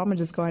people, so I'm going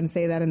to just go ahead and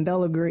say that, and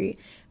they'll agree.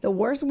 The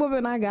worst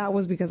whooping I got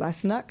was because I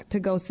snuck to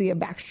go see a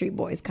Backstreet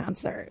Boys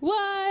concert.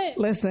 What?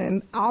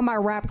 Listen, all my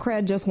rap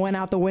cred just went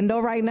out the window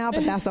right now,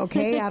 but that's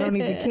okay. I don't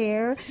even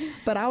care.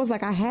 But I was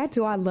like, I had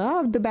to. I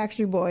loved the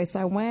Backstreet Boys. So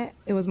I went.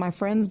 It was my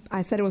friend's.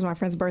 I said it was my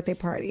friend's birthday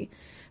party.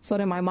 So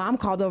then my mom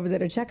called over there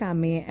to check on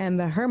me, and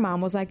her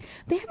mom was like,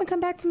 they haven't come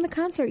back from the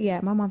concert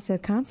yet. My mom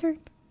said, concert?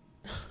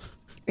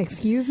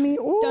 Excuse me?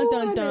 Ooh, Dun,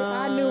 dun, dun.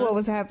 I knew what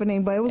was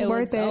happening, but it was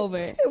worth it. Over.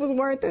 It was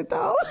worth it,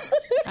 though.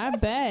 I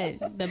bet.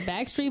 The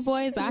Backstreet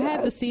Boys, I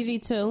had the CD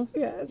too.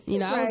 Yes. You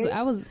know,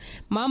 I was,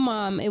 my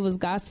mom, it was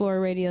gospel or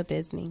radio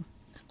Disney.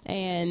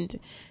 And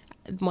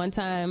one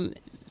time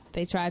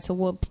they tried to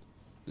whoop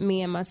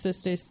me and my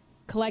sisters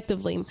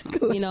collectively.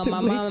 You know,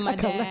 my mom and my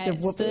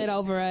dad stood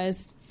over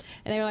us.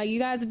 And they were like, you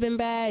guys have been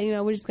bad. You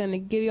know, we're just going to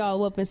give you all a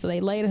whooping. So they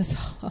laid us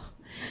all.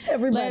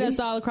 Laid us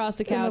all across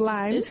the couch.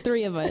 It's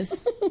three of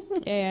us.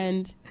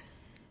 And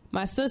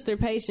my sister,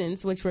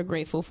 Patience, which we're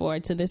grateful for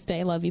to this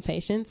day, love you,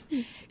 Patience,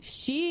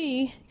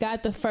 she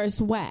got the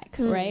first whack,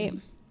 right?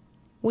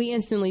 We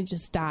instantly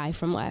just die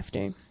from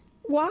laughter.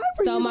 Why?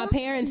 So my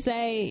parents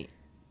say,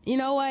 you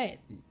know what?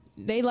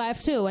 They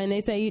laugh too, and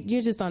they say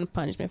you're just on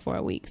punishment for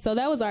a week. So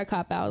that was our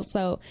cop out.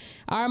 So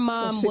our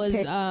mom was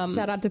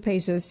shout out to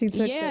Patience. She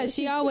took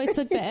she always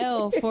took the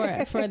L for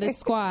the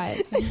squad.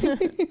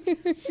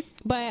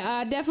 But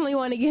I definitely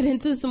want to get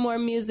into some more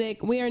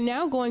music. We are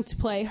now going to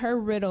play Her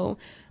Riddle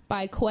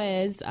by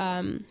Quez.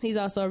 He's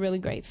also a really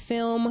great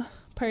film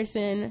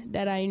person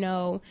that I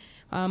know.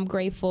 I'm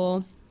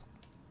grateful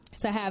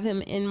to have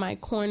him in my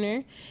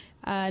corner.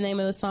 Name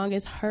of the song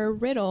is Her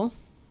Riddle.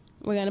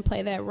 We're going to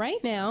play that right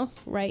now,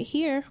 right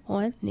here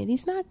on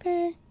Nitty's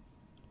Knocker.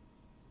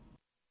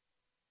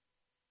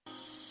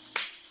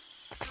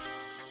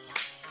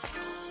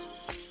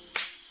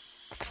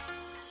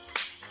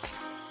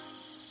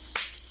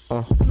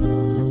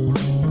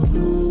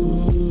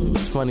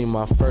 It's funny,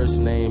 my first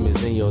name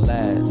is in your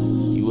last.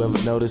 You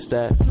ever notice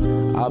that?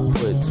 I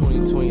put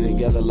 2020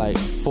 together like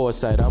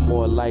foresight. I'm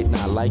more light,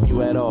 not like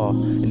you at all.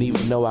 And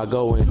even though I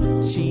go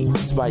and cheat,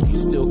 despite you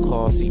still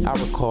call. See, I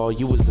recall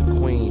you was a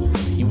queen.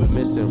 You been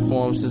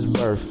misinformed since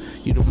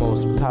birth. You the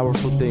most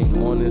powerful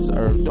thing on this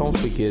earth. Don't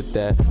forget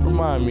that.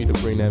 Remind me to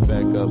bring that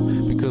back up.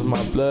 Because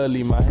my blood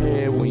leave my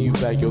head when you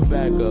back your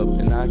back up.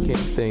 And I can't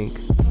think.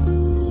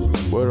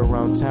 Word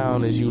around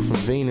town is you from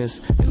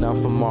Venus and I'm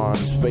from Mars.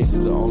 Space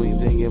is the only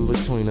thing in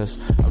between us.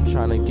 I'm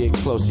trying to get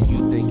closer,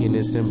 you thinking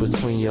it's in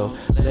between your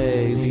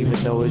legs,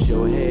 even though it's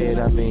your head.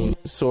 I mean,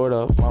 sort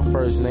of, my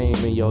first name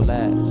in your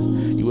last.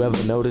 You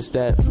ever notice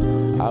that?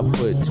 I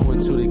put two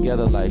and two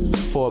together like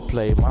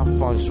foreplay. My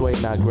feng shui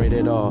not great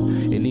at all.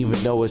 And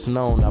even though it's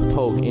known, I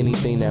poke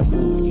anything that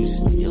move. You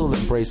still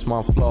embrace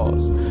my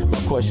flaws.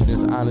 My question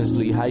is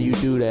honestly, how you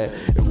do that?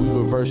 If we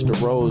reverse the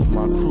roles,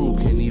 my crew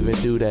can even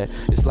do that.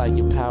 It's like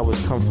your powers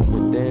come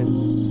from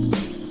within.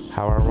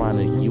 How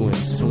ironic, you in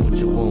tune with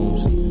your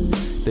wounds.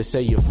 They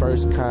say your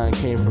first kind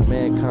came from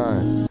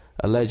mankind.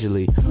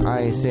 Allegedly,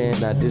 I ain't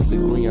saying I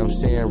disagree, I'm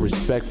saying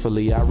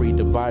respectfully. I read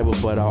the Bible,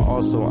 but I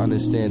also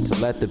understand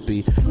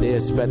telepathy. They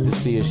expect to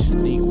see a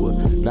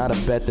Shaniqua, not a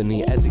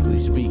Bethany. Ethically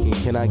speaking,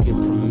 can I get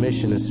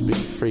permission to speak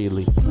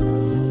freely?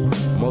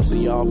 Most of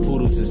y'all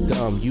poodles is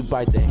dumb. You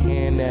bite the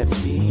hand that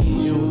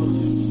feeds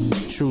you.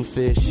 Truth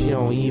is, she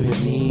don't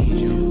even need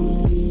you.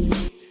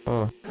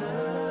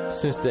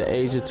 Since the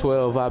age of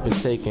 12, I've been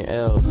taking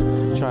L's.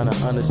 Trying to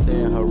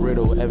understand her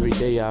riddle, every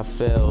day I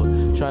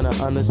failed. Trying to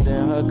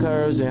understand her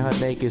curves and her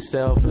naked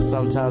self. And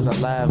sometimes I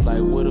laugh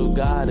like, what of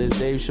God is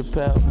Dave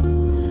Chappelle?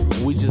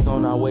 We just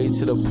on our way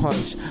to the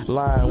punch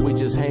line. We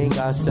just hang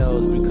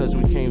ourselves because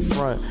we can't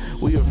front.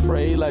 We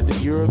afraid like the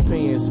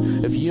Europeans.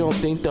 If you don't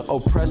think the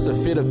oppressor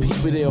fit the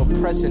people they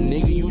oppressing,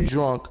 nigga, you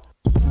drunk.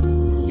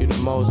 You the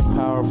most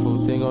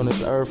powerful thing on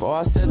this earth. Oh,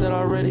 I said that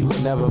already,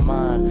 but never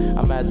mind.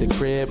 I'm at the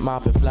crib,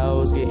 mopping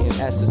floors, getting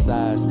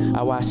exercise.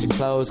 I wash the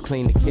clothes,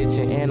 clean the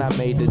kitchen, and I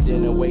made the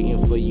dinner,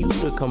 waiting for you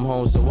to come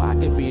home so I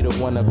could be the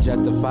one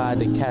objectified.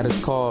 The cat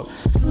is called.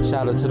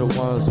 Shout out to the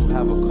ones who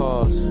have a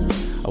cause.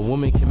 A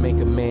woman can make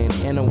a man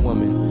and a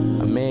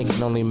woman. A man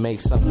can only make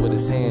something with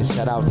his hands.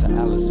 Shout out to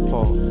Alice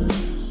Paul.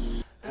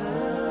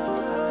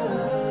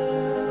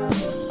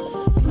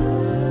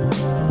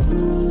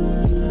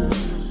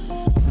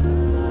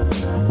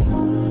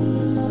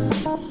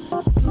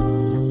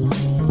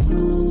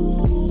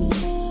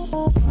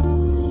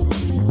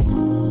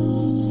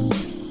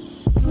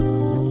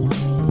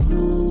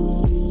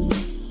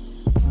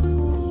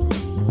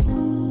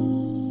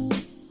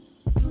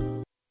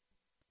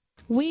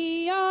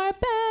 We are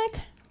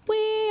back.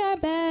 We are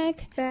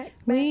back.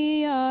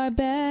 We are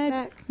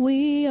back.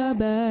 We are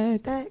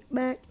back.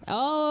 Back.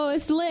 Oh,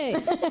 it's lit.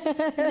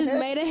 Just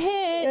made a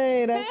hit.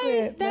 Hey, that's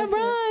it. That That's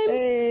rhymes.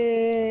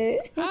 Hey.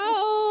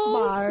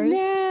 Oh, Bars.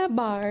 snap.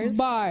 Bars.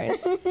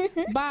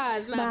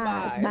 Bars,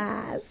 not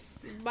bars.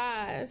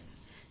 Bars.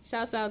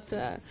 Shouts out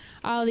to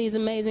all these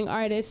amazing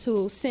artists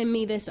who send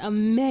me this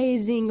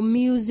amazing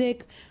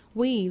music.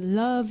 We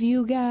love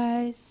you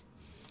guys.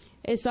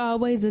 It's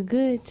always a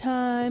good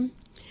time.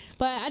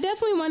 But I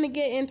definitely want to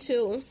get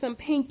into some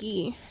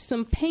Pinky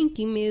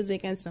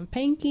music and some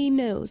Pinky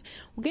news.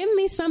 Give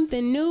me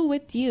something new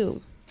with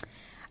you.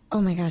 Oh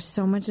my gosh,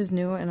 so much is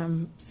new, and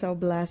I'm so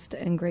blessed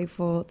and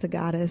grateful to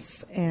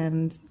Goddess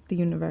and the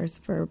universe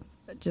for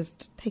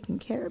just taking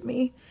care of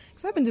me.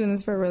 Because I've been doing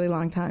this for a really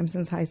long time,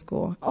 since high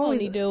school.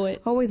 Only do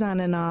it. Always on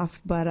and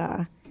off, but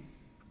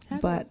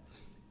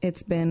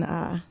it's been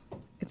an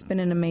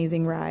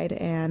amazing ride,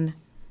 and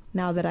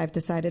now that I've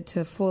decided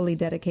to fully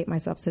dedicate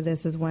myself to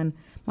this is when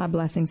my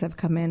blessings have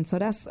come in. So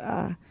that's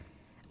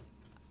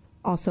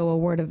also a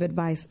word of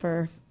advice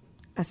for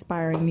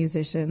aspiring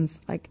musicians.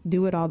 Like,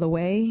 do it all the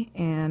way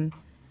and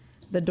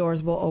the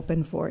doors will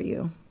open for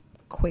you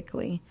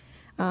quickly.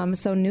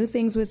 So new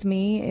things with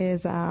me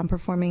is I'm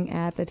performing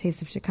at the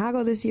Taste of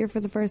Chicago this year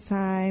for the first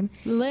time.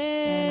 Lit.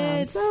 And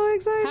I'm so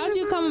excited. How'd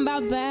you come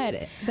about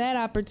that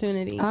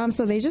opportunity?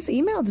 So they just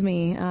emailed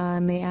me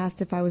and they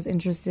asked if I was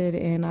interested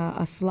in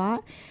a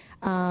slot.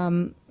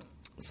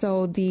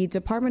 So the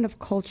Department of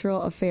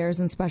Cultural Affairs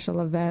and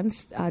Special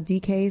Events,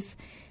 DCASE,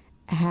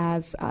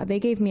 they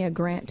gave me a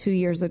grant 2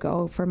 years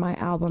ago for my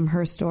album,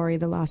 Her Story,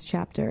 The Lost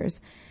Chapters.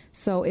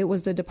 So it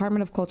was the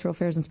Department of Cultural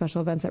Affairs and Special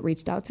Events that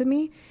reached out to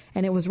me,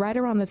 and it was right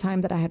around the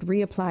time that I had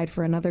reapplied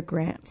for another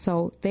grant.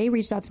 So they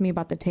reached out to me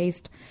about the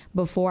Taste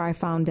before I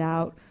found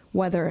out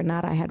whether or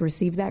not I had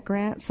received that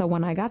grant. So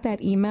when I got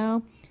that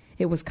email,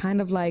 it was kind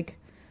of like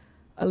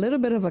a little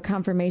bit of a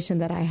confirmation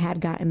that I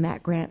had gotten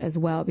that grant as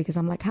well, because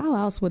I'm like, how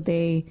else would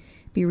they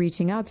be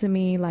reaching out to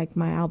me? Like,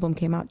 my album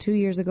came out 2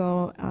 years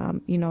ago.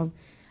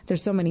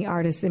 There's so many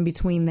artists in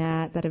between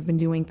that have been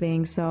doing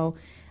things. So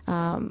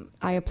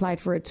I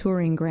applied for a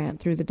touring grant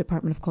through the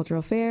Department of Cultural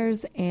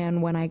Affairs.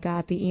 And when I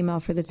got the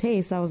email for the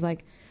Taste, I was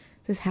like,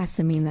 this has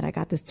to mean that I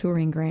got this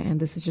touring grant and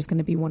this is just going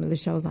to be one of the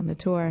shows on the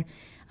tour.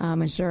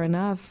 And sure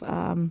enough,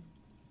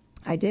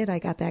 I did. I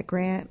got that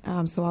grant.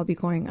 So I'll be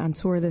going on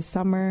tour this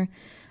summer.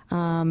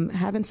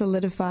 Haven't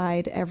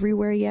solidified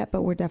everywhere yet,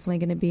 but we're definitely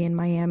going to be in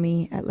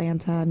Miami,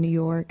 Atlanta, New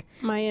York.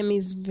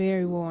 Miami's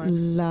very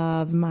warm.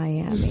 Love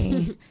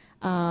Miami.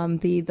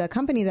 The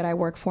company that I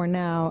work for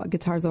now,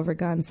 Guitars Over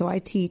Guns, so I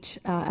teach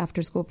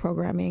after school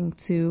programming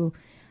to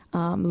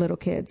little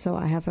kids. So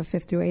I have a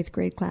 5th through 8th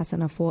grade class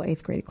and a full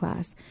 8th grade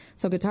class.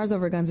 So Guitars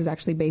Over Guns is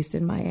actually based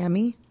in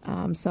Miami.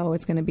 So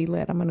it's going to be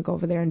lit. I'm going to go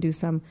over there and do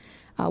some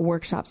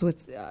workshops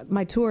with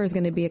my tour is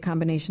going to be a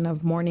combination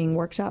of morning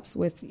workshops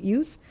with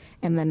youth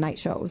and then night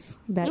shows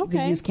that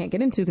the youth can't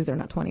get into because they're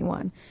not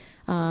 21.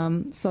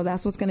 So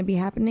that's what's going to be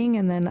happening.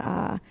 And then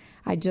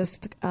I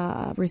just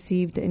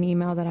received an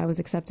email that I was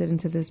accepted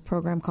into this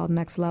program called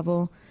Next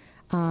Level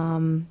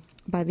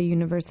by the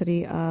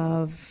University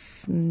of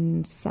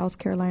South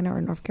Carolina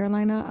or North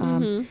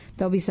Carolina.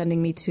 They'll be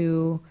sending me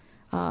to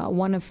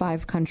one of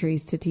 5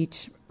 countries to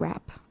teach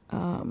rap.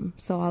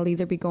 So I'll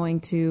either be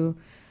going to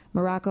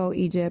Morocco,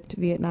 Egypt,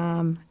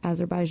 Vietnam,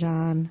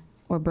 Azerbaijan,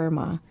 or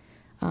Burma.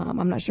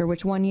 I'm not sure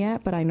which one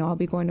yet, but I know I'll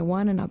be going to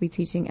one, and I'll be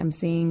teaching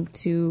emceeing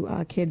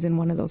to kids in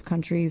one of those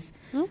countries.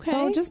 Okay.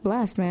 So just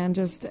blessed, man.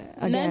 Just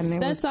again,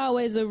 that's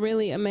always a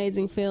really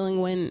amazing feeling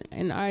when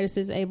an artist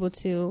is able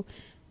to,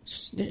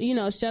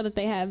 show that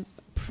they have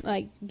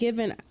like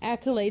given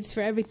accolades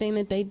for everything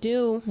that they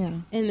do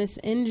in this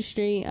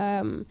industry.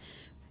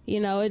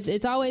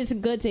 It's always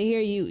good to hear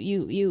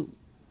you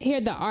hear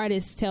the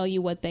artists tell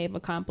you what they've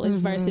accomplished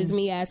versus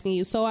me asking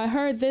you, so I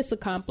heard this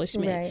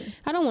accomplishment. Right.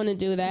 I don't want to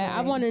do that. Right.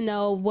 I want to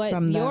know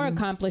what your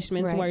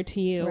accomplishments were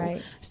to you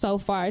so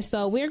far.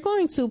 So we're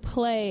going to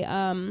play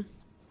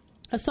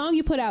a song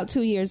you put out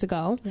 2 years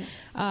ago.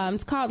 Yes.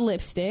 It's called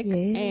Lipstick,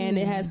 and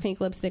it has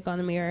pink lipstick on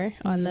the mirror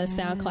on the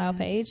SoundCloud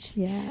page.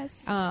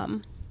 Yes.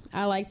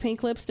 I like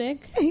pink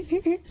lipstick,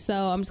 so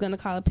I'm just going to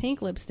call it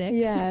Pink Lipstick.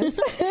 Yes.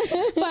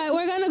 But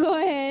we're going to go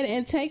ahead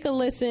and take a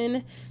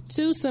listen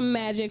to some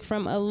magic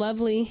from a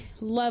lovely,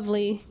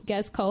 lovely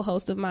guest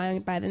co-host of mine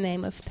by the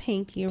name of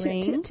Pinky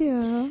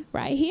Rain.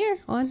 Right here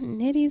on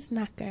Nitty's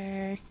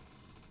Knocker.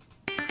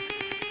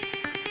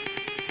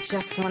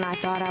 Just when I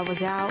thought I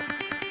was out,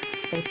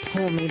 they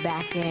pull me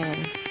back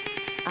in.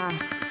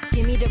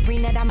 Give me the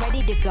green that I'm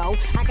ready to go.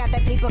 I got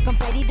that paper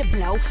confetti to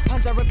blow.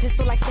 Puns are a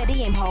pistol like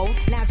steady aim hold.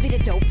 Lines be the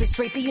dope, it's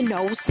straight through your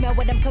nose. Smell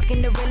what I'm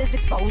cooking, the real is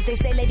exposed. They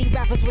say lady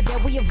rappers were there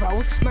we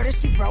arose. Murder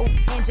she wrote,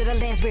 Angela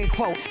Lansbury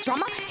quote.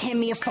 Drama,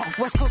 hand me a phone.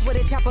 West Coast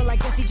with a chopper like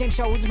Jesse James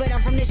shows. But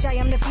I'm from the shy,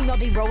 I'm the female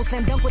D-Rose.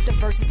 Slam dunk with the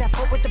verses, have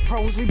foot with the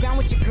pros. Rebound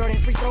with your girl, then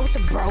free throw with the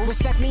bro.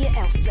 Respect me or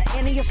Elsa,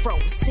 Anna your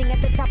froze. Sing at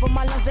the top of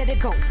my lungs, let it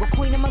go. We're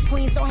queen amongst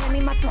queens, so hand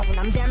me my throne.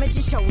 I'm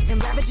damaging shows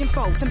and ravaging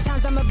foes.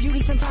 Sometimes I'm a beauty,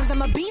 sometimes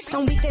I'm a beast.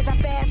 On weekdays I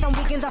fast, on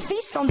weekends I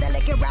feast. On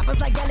delicate rappers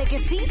like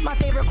delicacies. My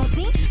favorite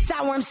cuisine,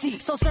 sour MC.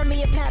 So serve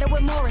me a platter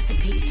with more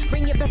recipes.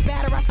 Bring your best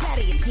batter, I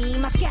splatter your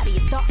team. I scatter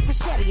your thoughts, I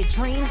shatter your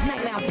dreams.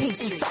 Nightmare on Pink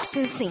Street,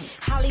 Inception scene.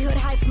 Hollywood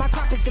Heights, my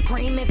crop is the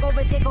cream. Make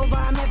over, take over,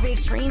 I'm every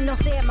extreme. Don't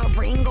stay at my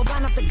ring, go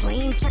blind off the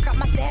gleam. Check out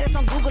my status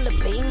on Google or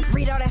Bing.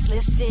 Read all that's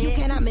listed, you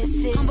cannot miss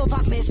it. Humble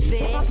pop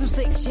misfit, pop some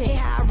slick shit.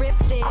 How I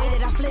ripped it,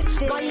 did I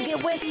flipped it. While you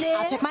get wasted,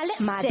 I check my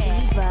lipstick. My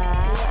diva,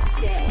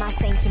 lipstick. My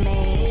Saint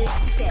Germain,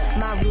 lipstick.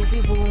 My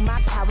ruby woo,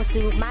 my power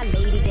suit, my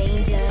lady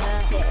danger.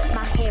 Lipstick.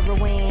 My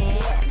heroine,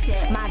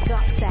 lipstick. My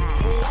dark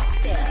side,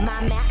 lipstick.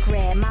 My Mac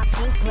red, my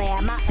pink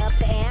plaid, my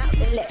upper amp,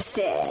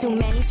 lipstick. Too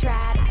many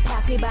tried,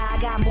 pass me by, I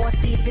got more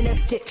speeds than a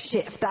stick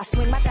shift. I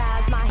swing my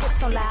thighs, my hips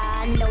don't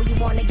lie. I know you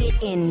wanna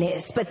get in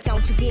this, but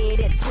don't you get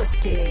it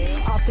twisted.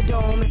 Off the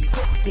dome is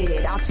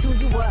scripted. I'll chew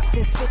you up,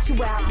 then spit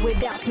you out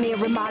without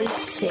smearing my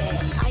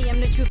lipstick. I am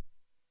the truth.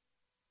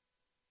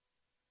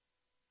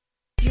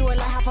 You are like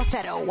half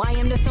falsetto. I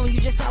am the stone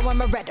you just saw in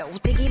Moretto.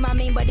 Think he my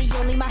main, but he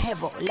only my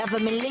hevo. Love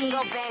him in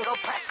lingo, bango,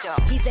 presto.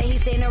 He say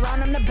he's staying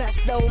around, I'm the best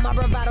though. My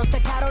bravado,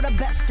 staccato, the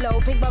best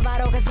flow. Pink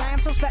bravado, cause I am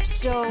so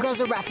special.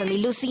 Girls are rapping me,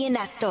 Lucy and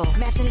Eto.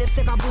 Matching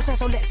lipstick on Boucher,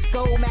 so let's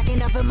go.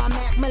 Macking up in my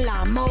Mac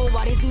Milan Mo.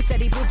 All these dudes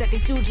said he proved that they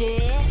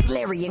stooges.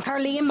 Larry and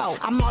Curly and Mo.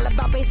 I'm all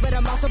about bass, but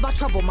I'm also about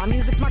trouble. My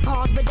music's my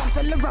cause, but I'm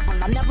still a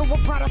rebel. I never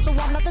will Prada, so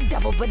I'm not the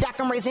devil. But I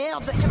can raise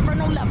hell to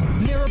inferno level.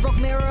 Mirror broke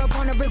mirror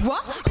upon a brick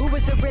wall. Who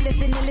is the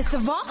realest in the list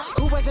of all?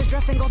 Who wears a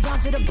dress and goes down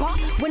to the bar?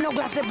 With no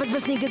glass slippers,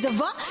 but sneakers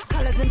of all.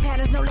 Colors and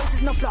patterns, no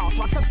laces, no flaws.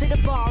 Walks up to the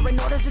bar and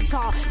orders a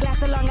tall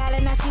glass of Long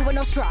Island, I see with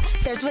no straw.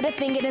 Stares with a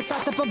finger, then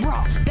starts up a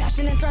brawl.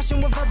 Bashing and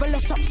thrashing with verbal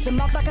assaults. And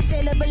mouth like a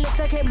sailor, but lips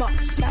like him up.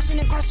 Smashing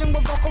and crashing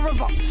with vocal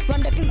revolt.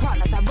 Run duck and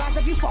crawlers, I rise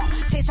if you fall.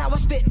 Taste how I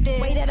spit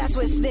this. Way that I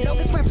twist it. Don't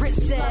get spread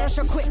princess. Not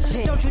a quick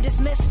pick. Don't you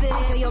dismiss it.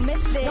 Okay, you'll miss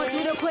it. Don't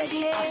you the quick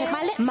hit. I'll check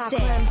my lipstick. My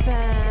creme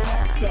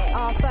fine.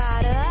 All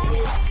fired up.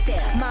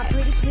 My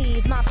pretty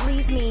please. My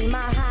please me. My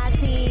high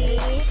tea.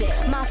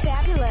 My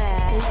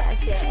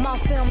fabulous. My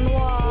film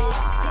noir.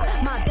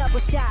 My double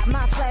shot.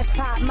 My flesh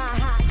pop. My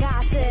hot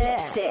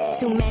gossip.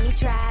 Too many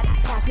tried.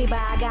 Pass me by.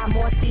 I got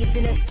more speeds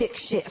than a stick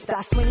shift.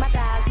 I swing my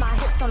thighs. My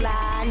hips don't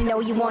lie. I know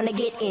you wanna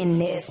get in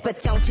this,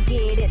 but don't you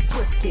get it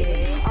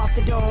twisted. Off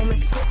the dome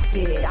and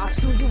scripted. I'll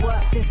chew you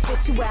up, then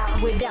spit you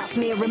out without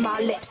smearing my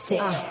lipstick.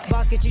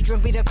 Boss, get you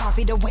drunk, be the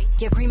coffee to wake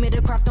you. Cream of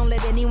the craft, don't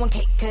let anyone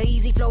cake you.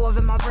 Easy flow of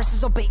it, my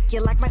verses will bake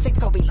you. Like my six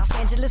Kobe, Los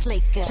Angeles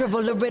Lakers.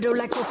 Dribble a riddle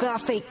like Coca, I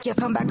fake you.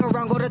 Come back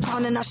around, go to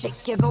town and I'll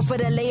shake you. Go for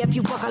the layup,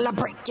 you buckle, I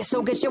break you.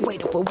 So get your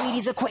weight up, but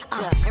Wheaties a quick.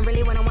 And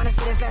really when I wanna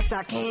spit it fast,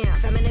 I can.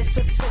 Feminist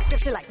twist, spit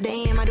scripture like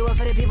damn. I do it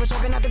for the people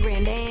trapping out the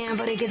grand dam.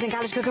 For the kids in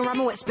college cooking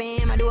ramen with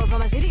spam. I do it for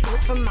my city, do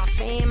it for my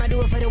fam. I do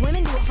it for the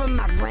women, do it for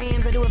my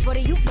grams. I do it for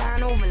the youth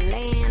dying over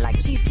land. Like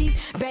Chief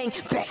Keef, bang,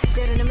 bang.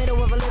 Dead in the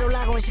middle of a little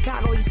lago in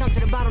Chicago. You sunk to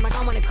the bottom like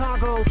I'm on a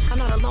cargo. I'm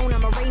not alone,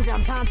 I'm a ranger,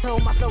 I'm Tonto.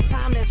 My flow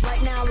timeless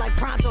right now like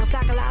Pronto.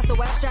 Stock Colosso,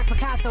 abstract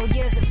Picasso.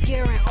 Years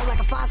obscuring, oh like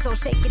a fossil.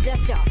 Shake your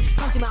dust y'all.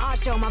 Come to my art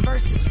show, my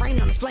verses framed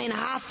on display in a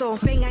hostel.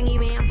 Vengan y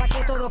vean pa'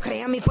 que todos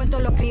crean. Mi cuento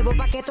lo escribo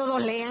pa' que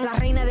todos lean. La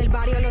reina del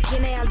barrio lo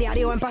tiene al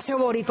diario en Paseo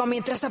Boricua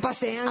mientras se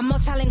pasean. I'm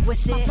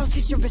multilinguistic, my flow's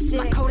futuristic.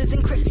 My code is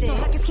encrypted, so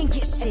hackers can't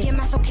get shit. Get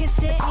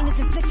masochistic, pain is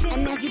inflicted.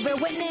 And as you bear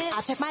witness,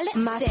 I'll check my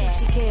lipstick. My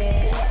sushi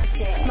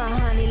kid, my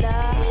honey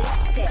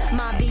love,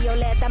 my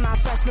violetta, my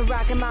fresh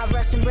Moroccan, my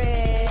Russian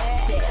red,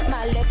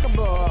 my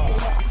lickable,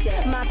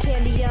 my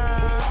candy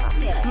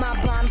young, my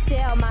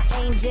bombshell, my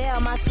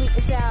angel, my sweet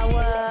and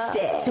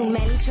sour. Too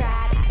many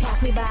tried,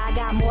 pass me by, I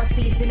got more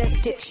speeds than a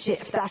stick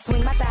shift. I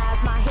swing my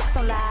thighs, my hips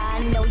don't lie.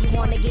 I know you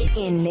wanna get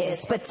in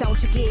this, but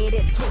don't you get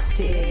it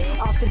twisted.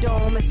 Off the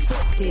dome and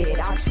scripted.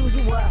 I'll chew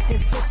you up, then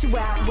spit you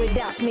out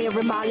without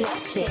smearing my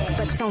lipstick.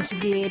 But don't you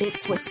get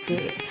it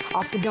twisted.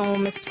 Off the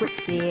dome and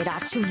scripted. I'll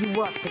chew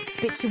you up, then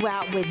spit you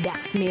out without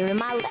smearing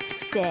my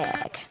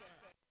lipstick.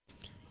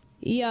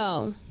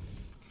 Yo,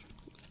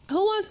 who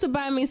wants to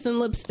buy me some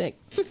lipstick?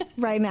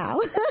 Right now.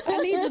 I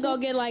need to go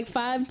get like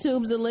 5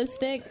 tubes of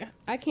lipstick.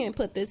 I can't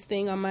put this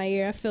thing on my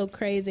ear. I feel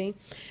crazy.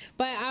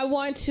 But I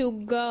want to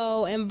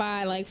go and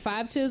buy like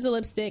 5 tubes of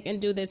lipstick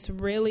and do this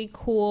really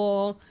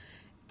cool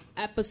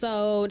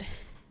episode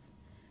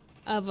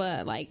of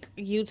a like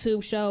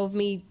YouTube show of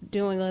me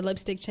doing a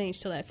lipstick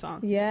change to that song.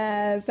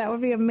 Yes, that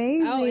would be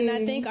amazing. Oh, and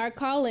I think our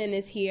call-in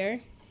is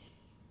here.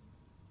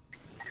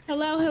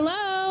 Hello,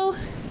 hello.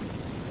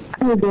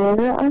 Hi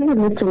there, I have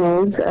Mr.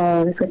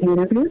 Rose for the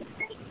interview.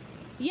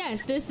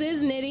 Yes, this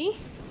is Nitty.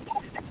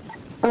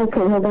 Okay,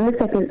 hold on a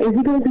second. Is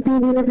he going to do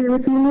the interview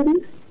with you,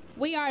 Nitty?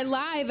 We are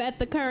live at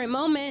the current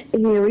moment.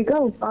 Here we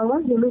go. All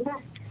right, here we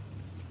go.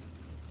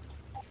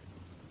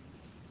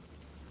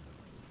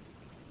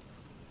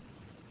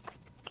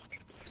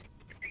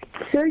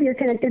 Sir, you're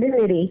connected to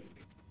Nitty.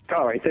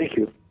 All right, thank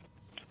you.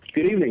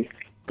 Good evening.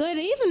 Good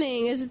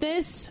evening. Is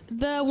this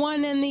the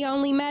one and the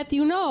only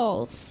Matthew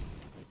Knowles?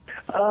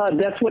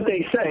 That's what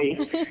they say.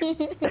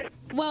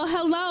 Well,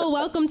 hello.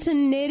 Welcome to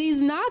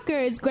Nitty's Knocker.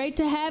 It's great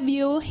to have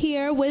you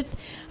here with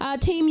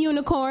Team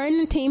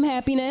Unicorn, Team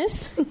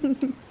Happiness.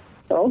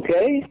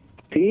 Okay.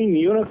 Team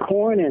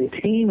Unicorn and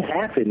Team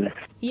Happiness.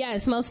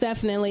 Yes, most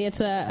definitely. It's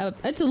a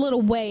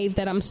little wave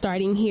that I'm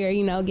starting here,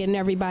 you know, getting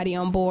everybody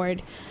on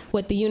board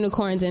with the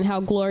unicorns and how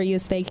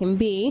glorious they can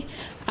be.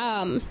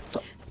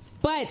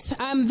 But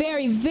I'm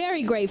very,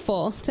 very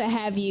grateful to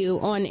have you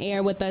on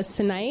air with us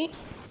tonight.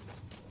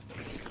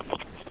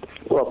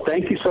 Well,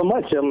 thank you so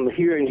much. I'm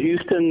here in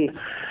Houston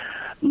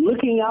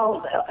looking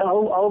out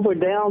over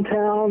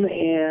downtown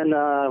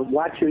and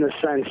watching the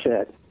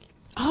sunset.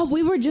 Oh,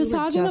 we were just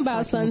talking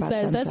about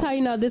sunsets. That's how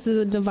you know this is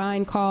a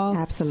divine call.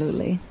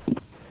 Absolutely.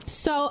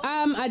 So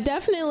I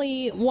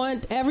definitely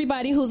want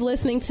everybody who's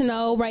listening to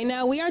know right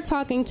now we are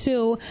talking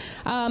to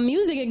a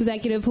music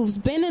executive who's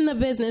been in the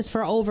business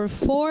for over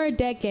 4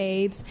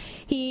 decades.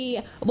 He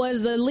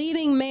was the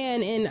leading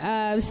man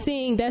in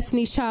seeing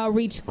Destiny's Child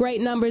reach great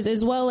numbers,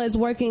 as well as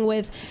working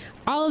with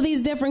all of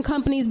these different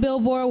companies,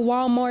 Billboard,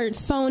 Walmart,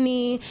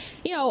 Sony,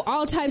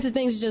 all types of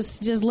things,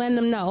 just letting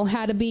them know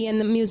how to be in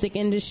the music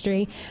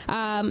industry.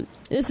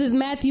 This is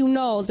Matthew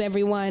Knowles,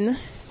 everyone.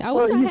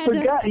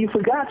 You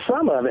forgot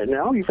some of it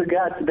now. You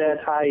forgot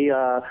that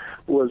I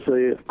was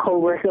a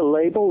co-record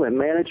label and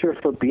manager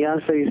for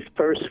Beyonce's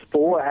first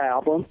 4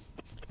 albums.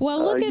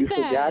 Well, look at that.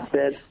 You forgot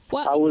that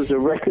I was a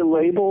record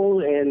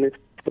label and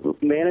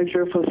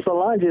manager for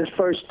Solange's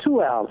first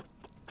 2 albums.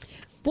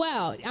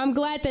 Well, I'm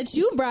glad that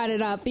you brought it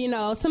up.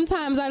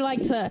 Sometimes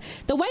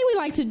the way we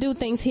like to do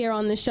things here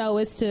on the show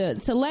is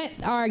to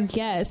let our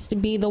guest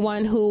be the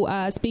one who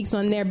speaks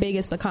on their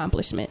biggest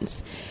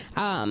accomplishments.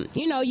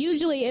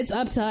 Usually it's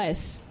up to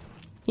us.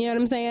 You know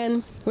what I'm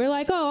saying? We're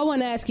like, I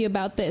want to ask you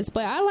about this,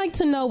 but I like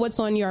to know what's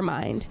on your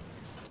mind.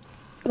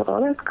 Oh,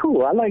 that's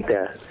cool. I like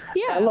that.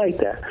 Yeah. I like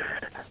that.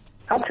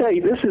 I'll tell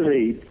you, this is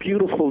a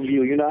beautiful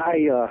view.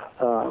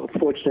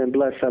 Fortunate and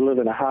blessed, I live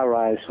in a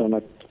high-rise on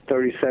a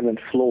 37th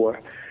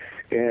floor,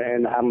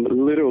 and I'm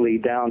literally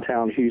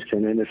downtown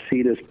Houston, and to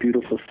see this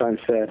beautiful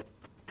sunset,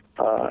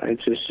 it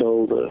just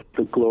shows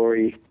the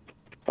glory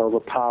of a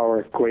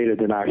power greater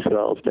than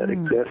ourselves that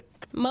exists.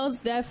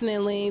 Most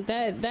definitely.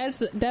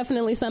 That's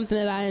definitely something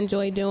that I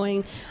enjoy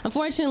doing.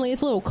 Unfortunately,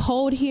 it's a little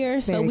cold here,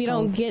 so we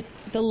don't get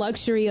the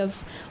luxury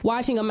of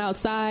watching them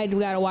outside. We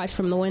got to watch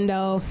from the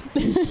window.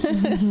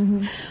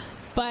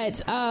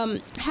 But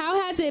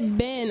how has it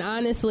been,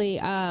 honestly,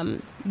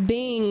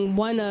 being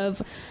one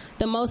of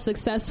the most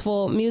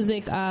successful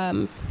music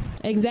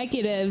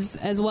executives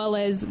as well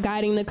as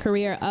guiding the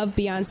career of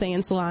Beyonce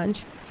and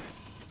Solange?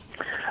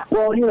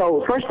 Well,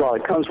 first of all,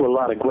 it comes with a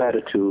lot of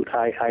gratitude.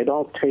 I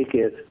don't take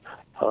it,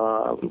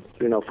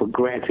 for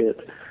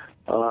granted,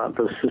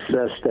 the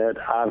success that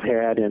I've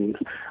had and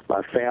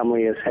my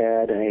family has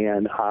had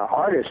and our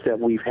artists that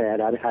we've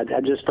had.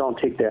 I just don't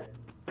take that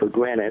for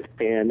granted.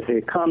 And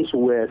it comes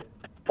with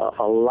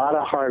a lot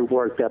of hard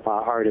work that my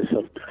artists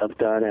have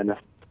done and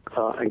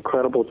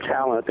incredible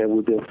talent that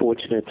we've been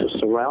fortunate to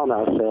surround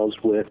ourselves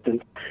with.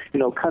 And,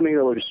 coming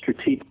over to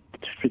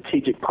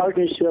strategic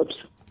partnerships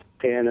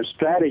and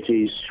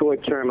strategies,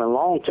 short-term and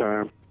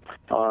long-term,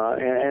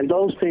 and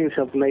those things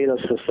have made us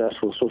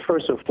successful. So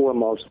first and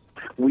foremost,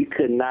 we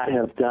could not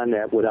have done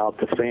that without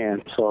the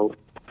fans. So,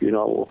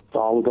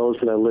 all of those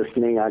that are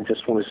listening, I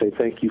just want to say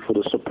thank you for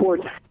the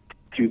support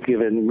you've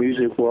given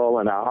Music World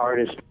and our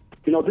artists.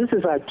 This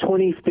is our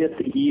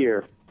 25th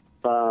year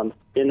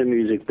in the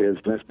music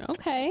business.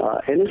 Okay.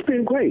 And it's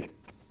been great.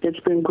 It's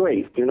been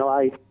great.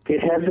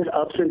 It has its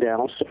ups and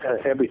downs,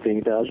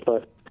 everything does,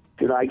 but,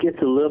 I get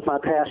to live my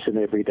passion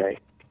every day.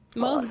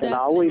 Most definitely. And I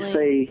always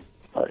say,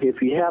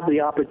 if you have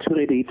the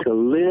opportunity to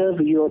live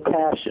your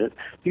passion,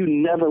 you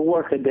never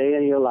work a day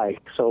in your life.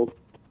 So,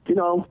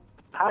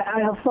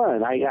 I have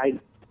fun. I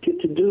get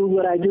to do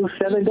what I do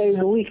 7 days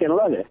a week and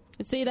love it.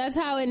 See, that's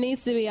how it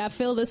needs to be. I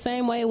feel the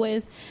same way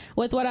with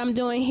what I'm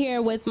doing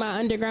here with my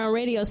underground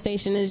radio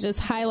station, is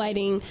just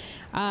highlighting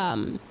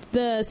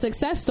the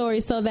success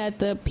stories so that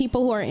the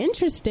people who are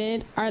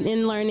interested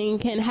in learning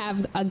can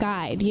have a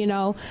guide,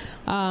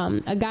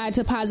 a guide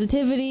to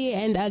positivity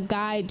and a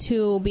guide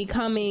to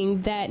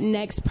becoming that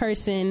next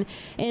person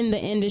in the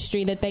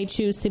industry that they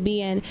choose to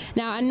be in.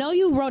 Now, I know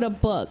you wrote a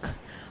book,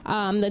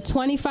 the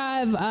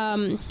 25,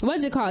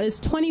 what's it called? It's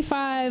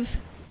 25...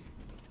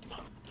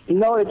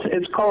 No,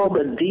 it's called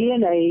the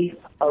DNA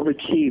of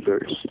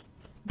Achievers.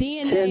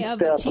 DNA of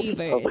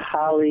Achievers. Of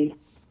highly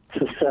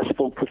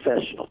successful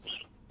professionals.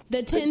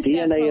 The 10-step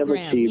DNA program,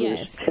 of Achievers,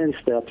 yes. 10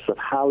 steps of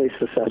highly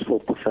successful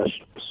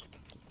professionals.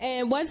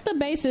 And what's the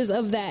basis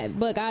of that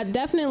book? I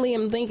definitely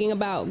am thinking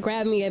about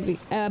grabbing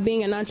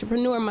being an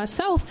entrepreneur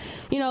myself,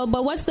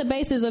 but what's the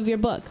basis of your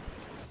book?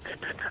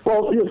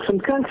 Well, some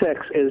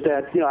context is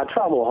that, I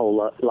travel a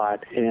whole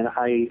lot, and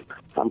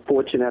I'm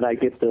fortunate I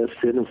get to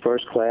sit in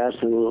first class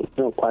and,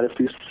 quite a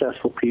few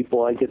successful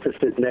people I get to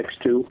sit next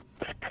to.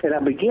 And I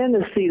begin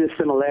to see the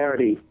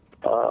similarity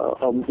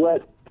of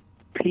what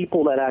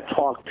people that I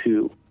talk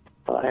to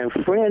and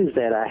friends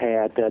that I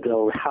had that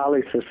are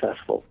highly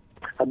successful.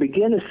 I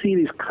begin to see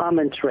these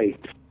common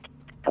traits.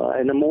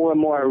 And the more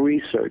and more I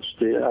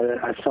researched,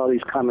 I saw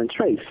these common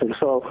traits. And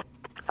so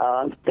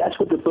that's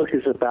what the book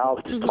is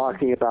about,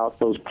 talking about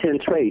those 10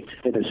 traits.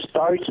 And it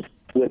starts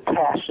with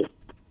passion.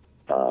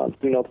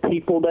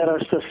 People that are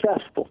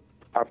successful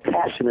are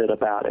passionate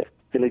about it.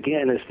 And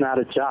again, it's not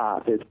a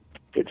job.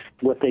 It's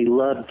what they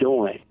love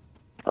doing.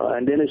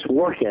 And then it's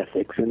work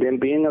ethics, and then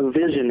being a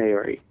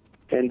visionary,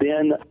 and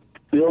then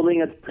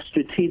building a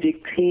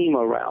strategic team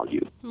around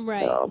you.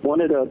 Right.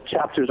 One of the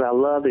chapters I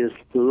love is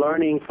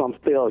learning from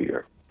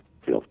failure.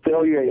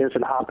 Failure is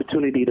an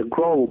opportunity to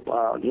grow,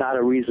 not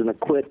a reason to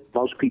quit.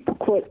 Most people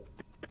quit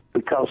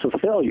because of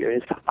failure.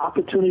 It's an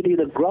opportunity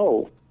to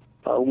grow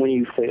when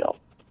you fail.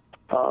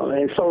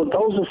 And so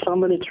those are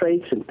some of the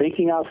traits, and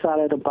thinking outside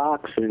of the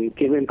box and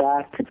giving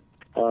back,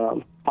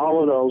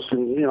 all of those,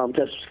 and,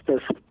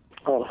 that's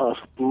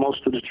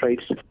most of the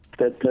traits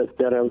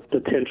that are the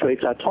 10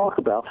 traits I talk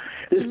about.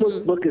 This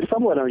book is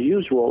somewhat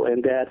unusual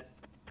in that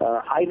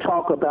I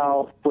talk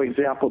about, for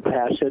example,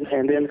 passion,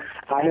 and then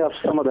I have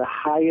some of the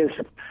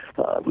highest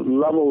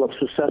level of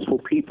successful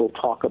people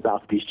talk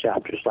about these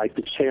chapters, like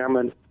the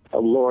chairman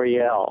of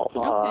L'Oreal,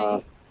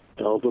 Okay.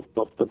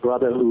 The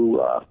brother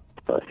who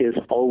is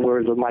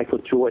over the Michael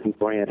Jordan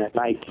brand at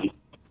Nike,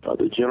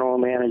 the general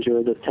manager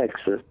of the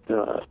Texas,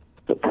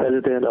 the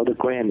president of the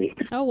Grammys.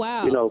 Oh,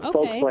 wow. Folks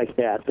Okay. like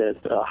that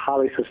are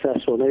highly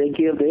successful, and they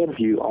give their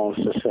view on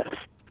success.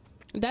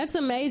 That's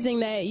amazing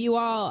that you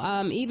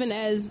all, even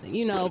as,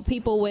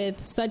 people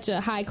with such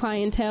a high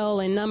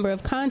clientele and number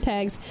of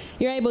contacts,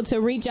 you're able to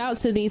reach out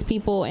to these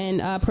people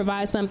and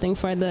provide something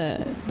for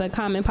the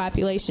common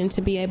population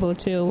to be able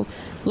to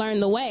learn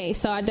the way.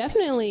 So I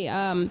definitely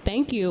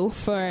thank you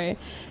for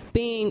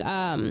being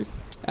a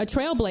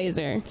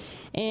trailblazer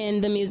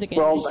in the music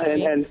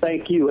industry. And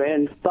thank you.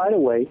 And by the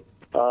way,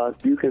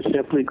 you can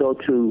simply go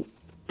to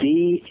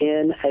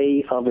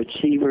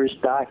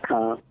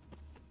DNAofachievers.com.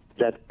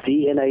 That's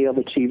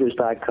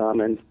DNAofachievers.com,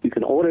 and you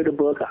can order the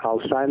book.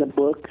 I'll sign the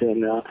book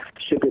and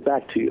ship it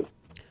back to you.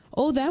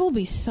 Oh, that will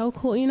be so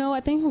cool. I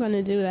think I'm going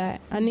to do that.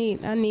 I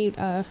need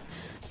a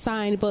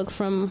signed book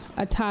from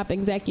a top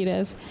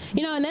executive.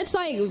 And that's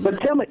like... But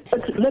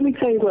let me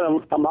tell you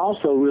what I'm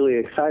also really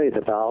excited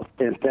about,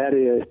 and that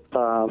is,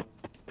 I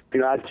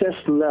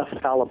just left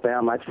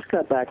Alabama. I just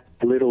got back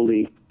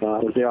literally. I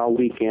was there all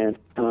weekend.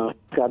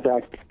 Got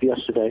back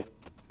yesterday.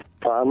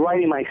 I'm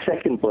writing my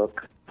second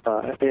book.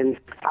 And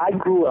I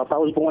grew up, I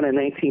was born in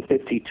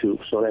 1952,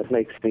 so that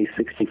makes me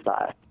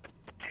 65.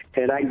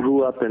 And I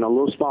grew up in a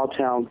little small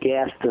town,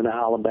 Gaston,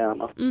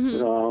 Alabama,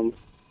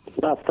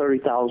 about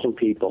 30,000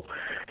 people.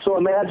 So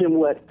imagine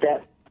what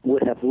that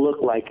would have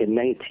looked like in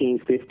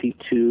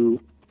 1952,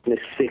 in the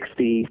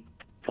 60s.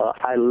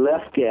 I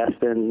left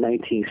Gaston in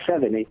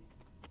 1970.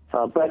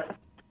 But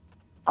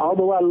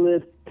although I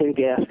lived in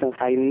Gaston,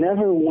 I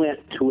never went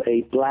to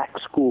a black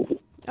school.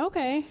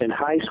 Okay. In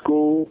high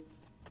school,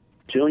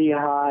 junior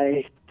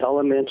high,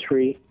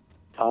 elementary.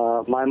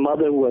 My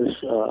mother went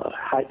to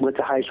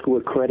high school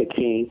at Credit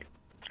King.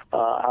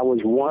 I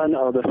was one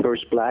of the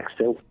first blacks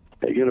at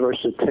the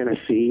University of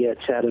Tennessee at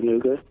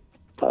Chattanooga.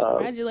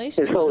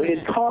 Congratulations. And so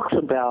it talks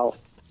about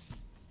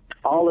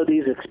all of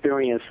these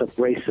experiences of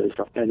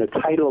racism. And the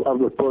title of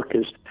the book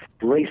is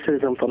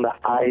Racism from the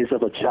Eyes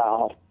of a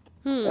Child.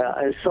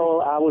 And so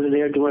I was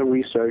there doing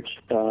research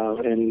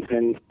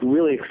and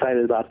really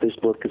excited about this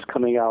book. It's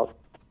coming out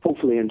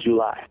hopefully in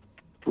July.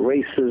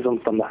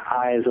 Racism from the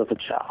Eyes of a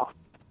Child.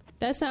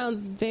 That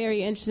sounds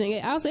very interesting.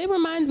 It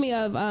reminds me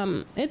of,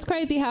 it's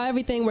crazy how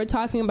everything we're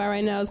talking about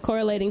right now is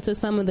correlating to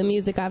some of the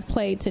music I've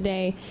played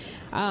today.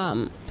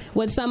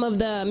 With some of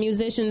the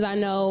musicians I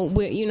know,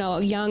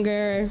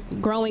 younger,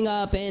 growing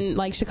up in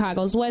like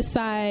Chicago's West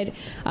Side.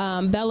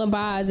 Bella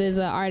Baz is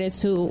an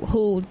artist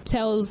who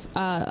tells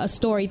a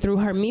story through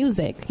her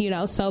music,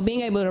 so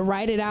being able to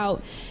write it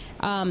out.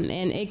 And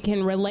it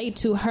can relate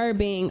to her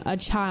being a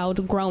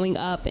child growing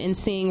up and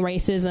seeing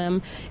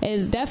racism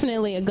is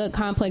definitely a good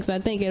complex. I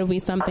think it'll be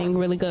something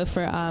really good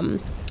for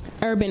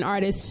urban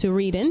artists to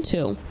read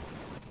into.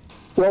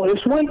 Well,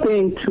 it's one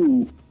thing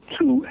to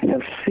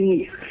have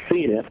seen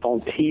it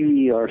on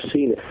TV or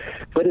seen it,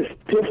 but it's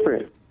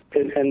different.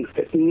 And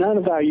none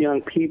of our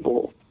young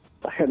people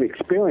have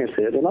experienced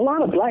it. And a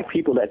lot of black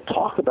people that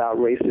talk about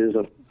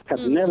racism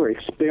have never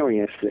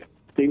experienced it.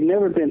 They've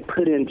never been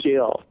put in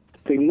jail.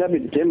 They've never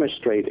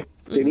demonstrated.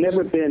 They've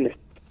never been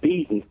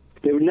beaten.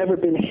 They've never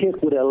been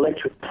hit with an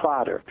electric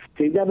plotter.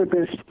 They've never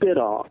been spit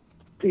on.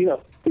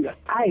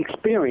 I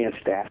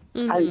experienced that.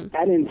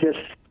 I didn't just,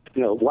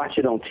 watch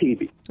it on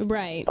TV.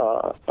 Right.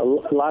 A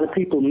lot of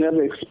people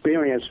never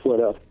experienced what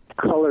a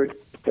colored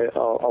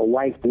or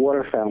white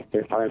water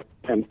fountain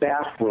and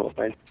bathroom.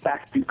 In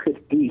fact, you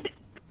could eat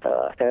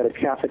at a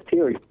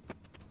cafeteria.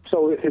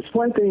 So it's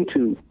one thing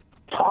to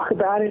talk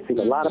about it, and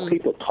a lot of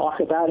people talk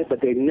about it, but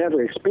they've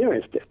never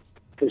experienced it.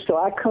 And so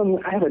I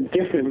have a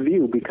different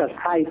view because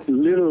I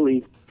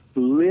literally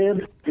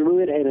lived through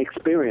it and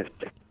experienced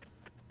it.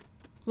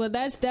 Well,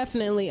 that's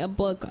definitely a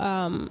book,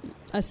 a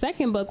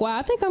second book. Wow,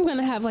 I think I'm going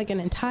to have like an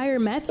entire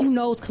Matthew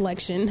Knowles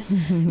collection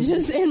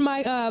just in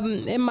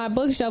my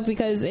bookshelf,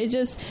 because it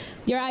just,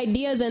 your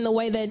ideas and the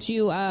way that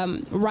you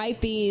write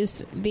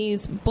these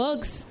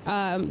books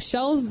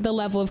shows the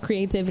level of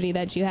creativity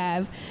that you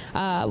have,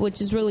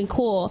 which is really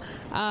cool.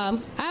 I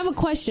have a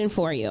question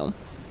for you.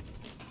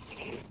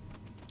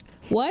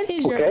 What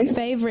is your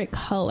favorite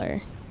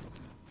color?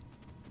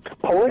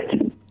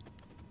 Poet?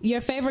 Your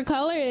favorite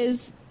color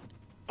is?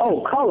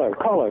 Oh, color.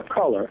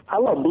 I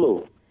love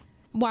blue.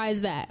 Why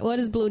is that? What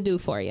does blue do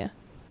for you?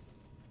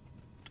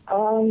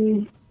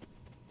 I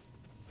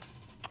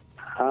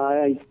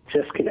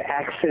just can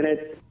accent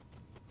it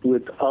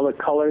with other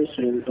colors,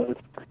 and it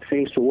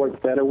seems to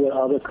work better with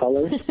other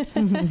colors.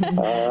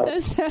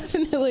 That's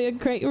definitely a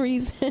great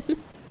reason.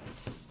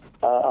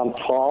 I'm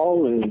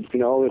tall, and,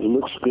 it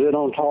looks good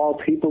on tall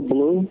people,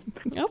 blue.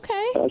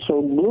 Okay. So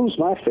blue's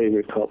my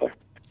favorite color.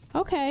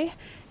 Okay.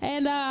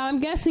 And I'm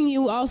guessing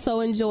you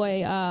also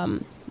enjoy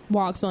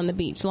walks on the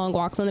beach, long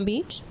walks on the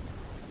beach?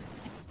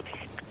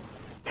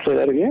 Say Say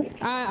that again?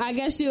 I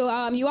guess you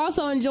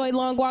also enjoy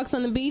long walks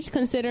on the beach,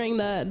 considering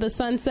the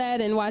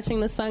sunset and watching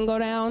the sun go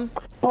down.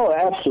 Oh,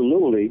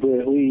 absolutely.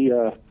 We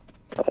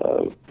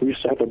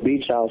used to have a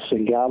beach house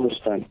in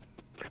Galveston,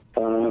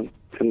 and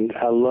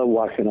I love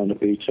walking on the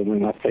beach. I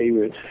mean, my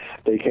favorite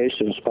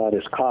vacation spot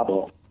is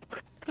Cabo.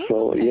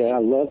 So, yeah, I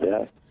love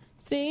that.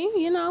 See,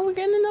 we're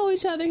getting to know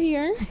each other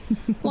here,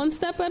 one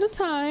step at a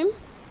time.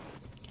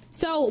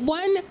 So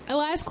one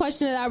last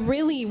question that I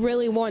really,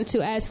 really want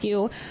to ask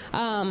you,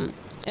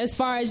 as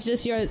far as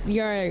just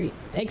your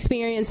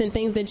experience and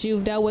things that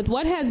you've dealt with,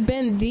 what has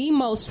been the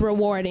most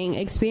rewarding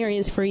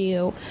experience for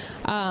you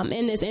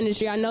in this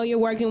industry? I know you're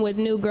working with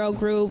new girl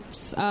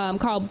groups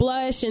called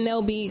Blush, and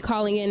they'll be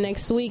calling in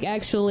next week,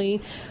 actually.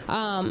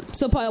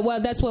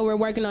 That's what we're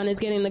working on, is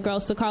getting the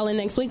girls to call in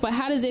next week. But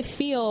how does it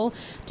feel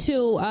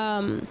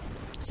to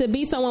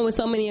be someone with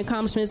so many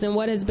accomplishments, and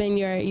what has been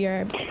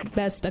your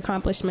best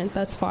accomplishment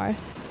thus far?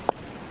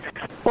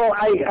 Well,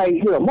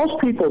 I most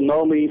people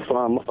know me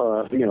from,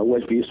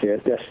 what you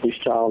said, Destiny's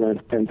Child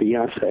and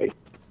Beyonce.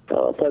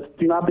 But,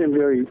 I've been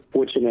very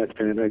fortunate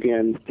and,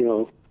 again,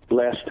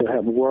 blessed to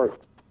have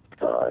worked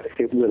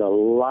with a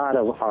lot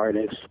of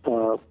artists.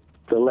 The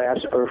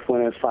last Earth,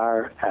 Wind &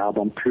 Fire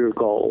album, Pure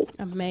Gold,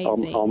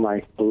 amazing, on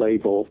my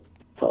label.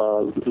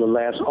 The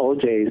last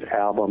OJ's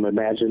album,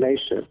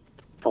 Imagination,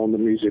 on the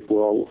Music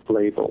World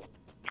label.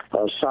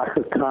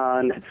 Shaka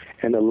Khan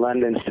and the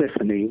London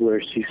Symphony,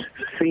 where she's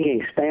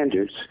singing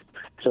standards.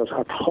 So it's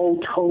a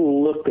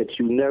total look that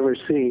you've never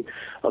seen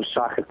of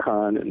Shaka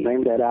Khan. The name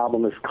of that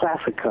album is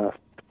Classica,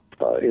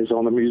 is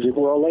on the Music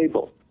World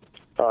label.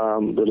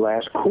 The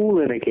last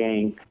Kool in the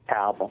Gang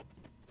album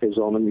is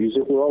on the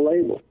Music World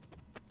label.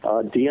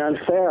 Dionne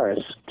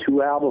Farris,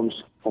 2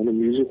 albums on the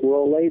Music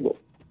World label.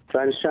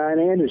 Sunshine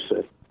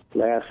Anderson,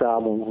 last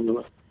album on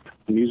the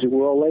Music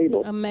World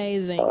label.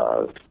 Amazing.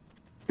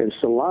 And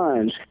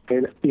Solange,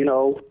 and in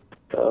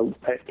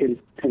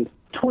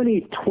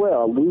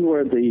 2012, we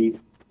were the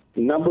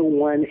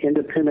 #1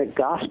 independent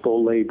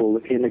gospel label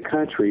in the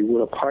country,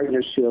 with a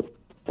partnership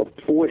of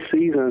 4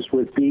 seasons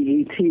with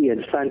BET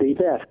and Sunday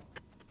Best.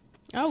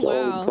 Oh,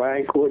 wow. So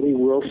Brian Courtney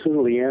Wilson,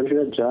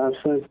 Leandra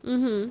Johnson,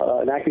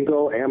 and I can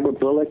go, Amber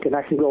Bullock, and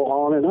I can go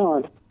on and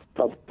on.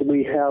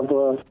 We have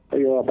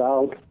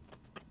about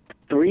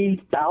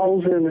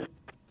 3,000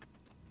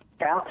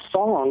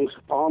 songs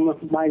on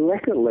my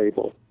record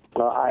label.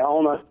 I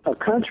own a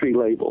country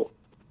label,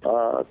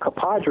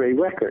 Compadre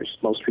Records.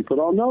 Most people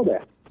don't know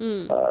that.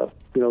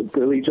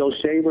 Billy Joe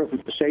Shaver,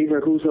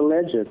 who's a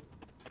legend,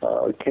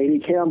 Katie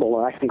Campbell,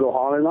 and I can go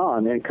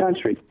on, and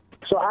country.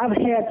 So I've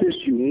had this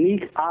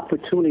unique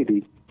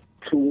opportunity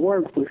to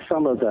work with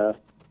some of the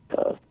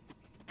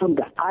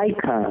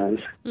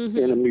icons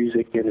in the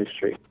music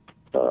industry,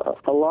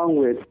 along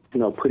with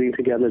putting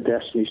together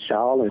Destiny's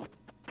Child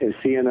and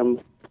seeing them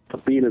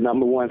be the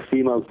 #1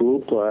 female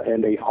group,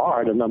 and they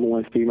are the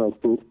 #1 female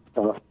group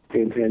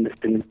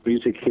in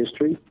music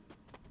history.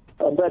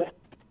 But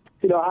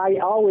I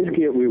always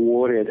get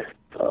rewarded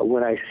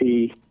when I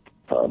see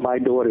my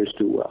daughters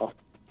do well.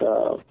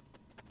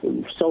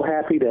 I'm so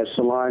happy that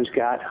Solange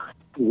got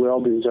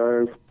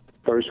well-deserved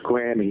first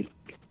Grammy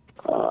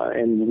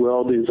and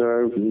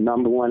well-deserved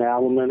 #1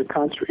 album in the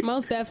country.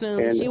 Most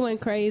definitely. And she went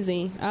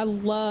crazy. I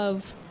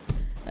love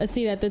A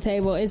Seat at the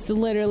Table. It's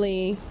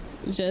literally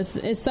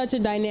it's such a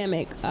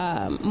dynamic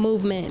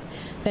movement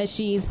that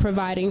she's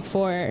providing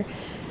for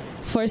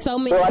so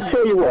many. Well, I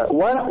tell you what,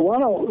 why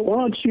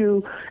don't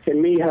you and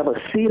me have a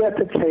seat at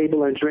the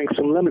table and drink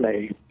some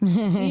lemonade?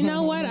 You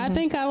know what? I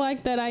think I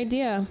like that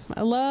idea.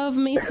 I love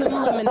me some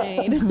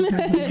lemonade. You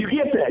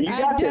get that? You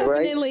got that, right?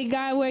 I definitely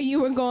got where you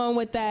were going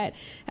with that.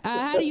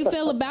 How do you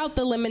feel about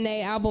the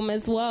Lemonade album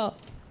as well?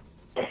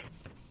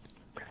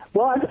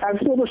 Well, I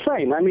feel the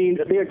same. I mean,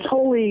 they're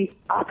totally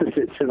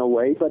opposites in a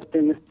way, but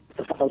in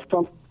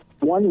from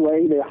one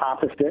way they're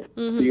opposite,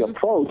 the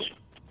approach,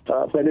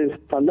 but in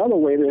another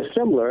way they're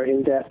similar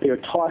in that they're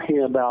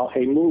talking about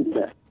a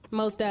movement.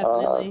 Most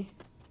definitely.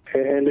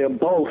 And they're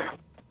both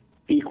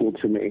equal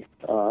to me.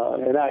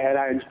 And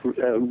I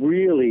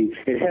really,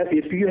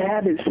 if you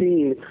haven't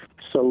seen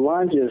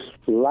Solange's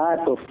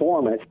live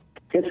performance,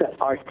 it's an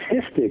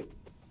artistic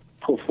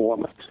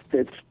performance.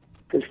 It's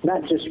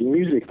not just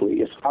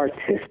musically, it's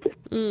artistic.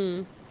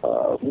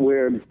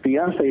 Where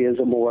Beyonce is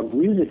a more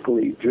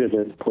musically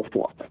driven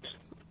performance.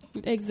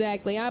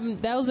 Exactly.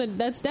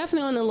 That's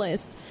definitely on the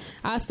list.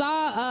 I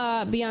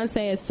saw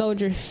Beyonce at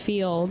Soldier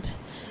Field.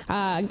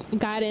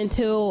 Got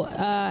into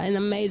an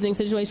amazing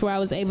situation where I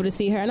was able to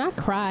see her, and I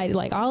cried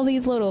like all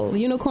these little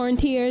unicorn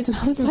tears, and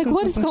I was like,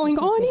 what is going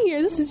on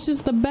here? This is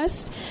just the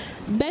best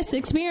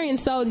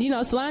experience. So,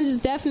 Solange is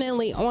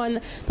definitely on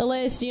the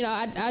list.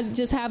 I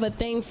just have a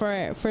thing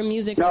for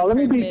music. Now, let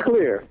me be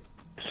clear.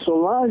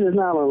 Solange is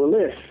not on the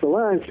list.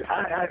 Solange,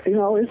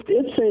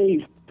 it's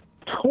a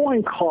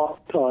coin toss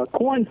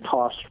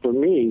for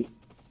me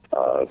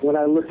when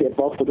I look at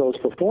both of those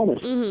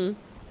performances.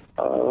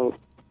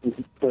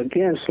 But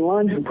again,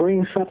 Solange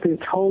brings something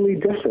totally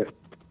different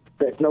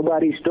that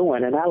nobody's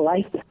doing, and I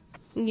like it.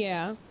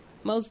 Yeah,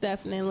 most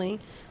definitely.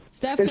 It's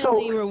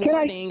definitely so,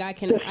 rewarding. I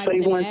can say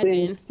one imagine.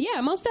 thing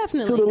Yeah, most to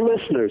definitely. the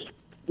listeners.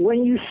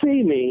 When you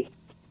see me,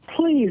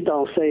 please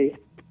don't say,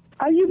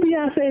 "Are you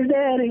Beyonce's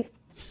daddy?"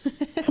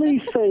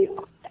 Please say,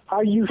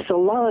 "Are you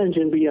Solange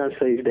and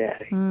Beyonce's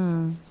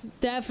daddy?"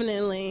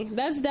 Definitely.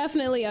 That's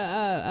definitely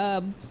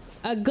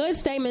a good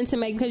statement to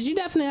make, because you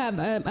definitely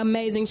have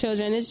amazing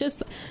children. It's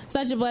just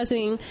such a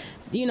blessing,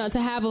 to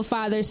have a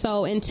father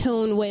so in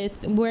tune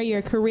with where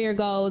your career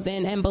goes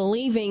and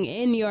believing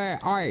in your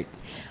art.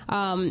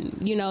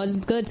 It's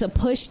good to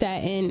push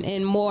that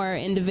in more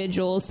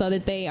individuals so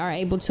that they are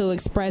able to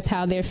express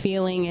how they're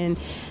feeling and,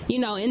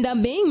 end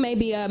up being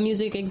maybe a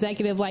music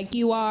executive like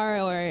you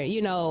are, or,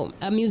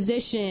 a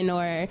musician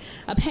or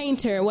a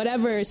painter,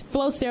 whatever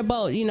floats their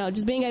boat,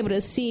 just being able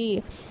to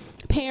see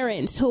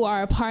parents who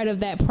are a part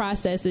of that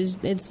process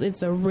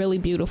it's a really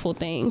beautiful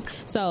thing.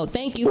 So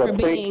thank you for being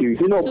thank you.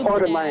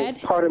 Super Dad.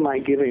 Part of my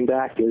giving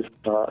back is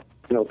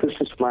this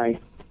is my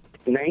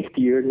 9th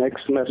year.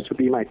 Next semester will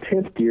be my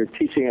 10th year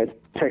teaching at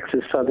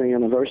Texas Southern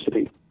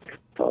University,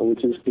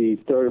 which is the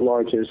 3rd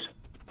largest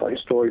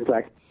historic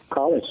black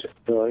college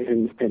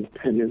in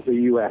the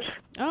U.S.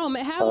 Oh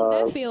man, how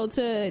does that feel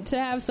to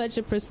have such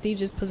a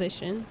prestigious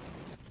position?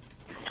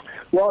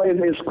 Well,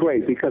 it's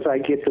great because I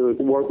get to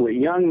work with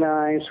young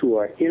minds who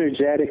are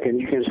energetic,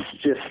 and you can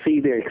just see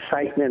their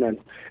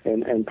excitement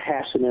and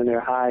passion in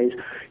their eyes.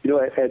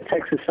 At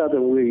Texas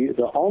Southern, we're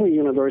the only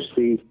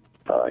university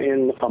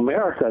in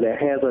America that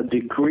has a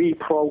degree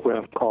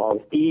program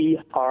called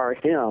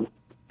ERM,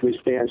 which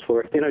stands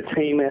for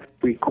Entertainment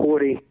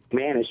Recording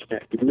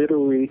Management.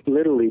 You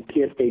literally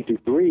get a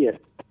degree in.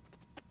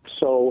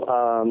 So,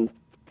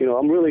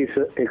 I'm really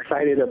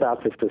excited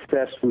about the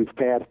success we've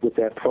had with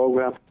that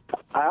program.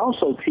 I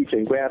also teach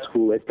in grad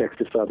school at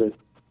Texas Southern.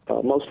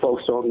 Most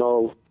folks don't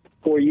know,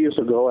 4 years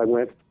ago I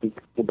went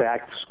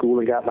back to school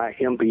and got my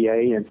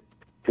MBA, and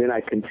then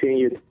I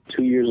continued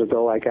 2 years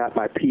ago I got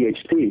my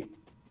PhD.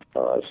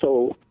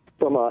 So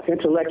from an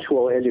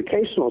intellectual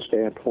educational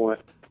standpoint,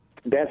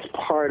 that's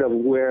part of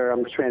where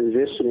I'm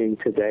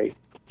transitioning today.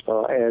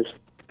 As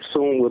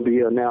soon will be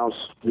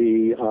announced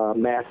the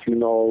Matthew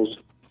Knowles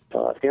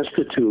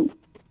Institute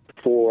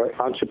for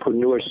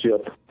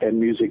Entrepreneurship and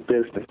Music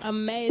Business.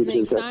 Amazing.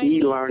 Which is an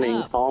e-learning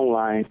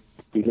online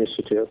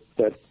initiative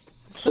that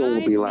soon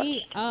will be launched. Sign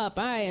me up.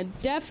 I am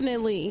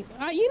definitely,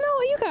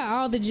 you got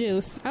all the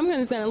juice. I'm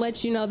going to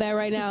let you know that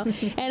right now.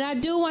 And I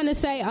do want to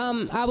say,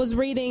 I was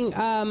reading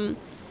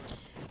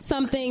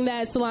something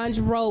that Solange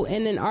wrote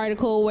in an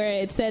article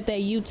where it said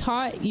that you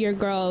taught your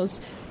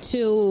girls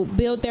to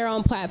build their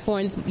own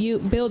platforms, you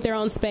build their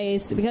own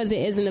space because it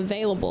isn't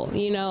available,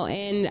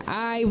 and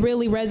I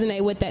really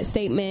resonate with that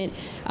statement.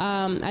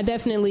 I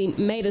definitely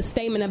made a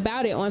statement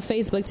about it on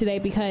Facebook today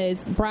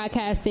because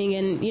broadcasting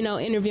and,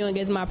 interviewing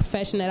is my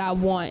profession that I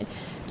want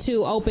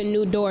to open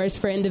new doors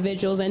for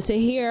individuals, and to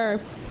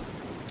hear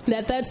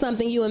that's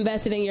something you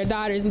invested in your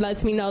daughters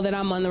lets me know that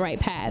I'm on the right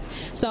path.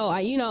 So,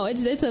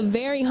 it's a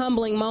very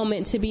humbling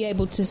moment to be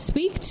able to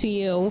speak to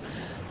you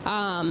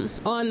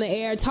on the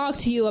air, talk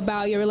to you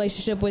about your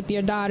relationship with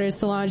your daughters,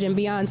 Solange and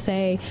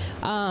Beyonce,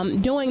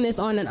 doing this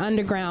on an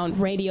underground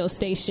radio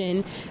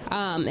station,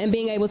 and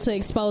being able to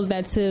expose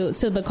that to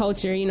the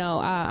culture.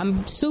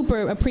 I'm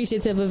super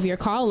appreciative of your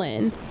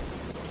call-in.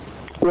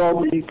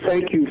 Well,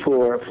 thank you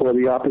for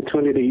the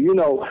opportunity.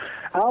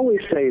 I always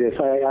say this.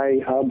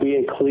 I'll be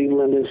in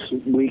Cleveland this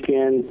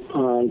weekend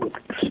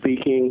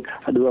speaking.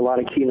 I do a lot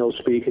of keynote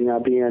speaking. I'll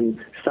be in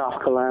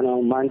South Carolina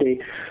on Monday,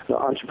 the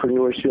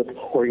entrepreneurship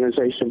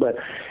organization. But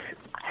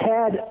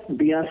had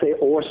Beyonce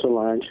or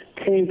Solange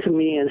came to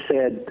me and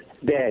said,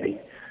 "Daddy,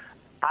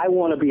 I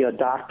want to be a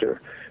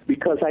doctor,"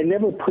 because I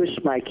never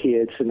pushed my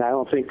kids, and I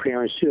don't think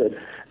parents should.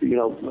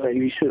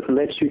 You should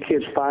let your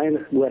kids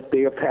find what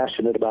they are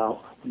passionate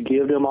about.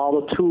 Give them all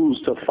the tools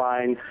to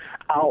find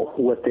out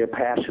what they're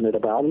passionate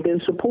about, and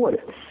then support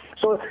it.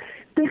 So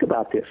think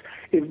about this.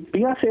 If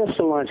Beyonce or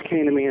Solange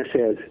came to me and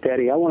said,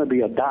 "Daddy, I want to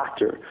be a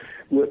doctor,"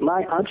 with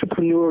my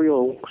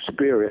entrepreneurial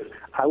spirit,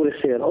 I would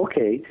have said,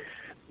 "Okay,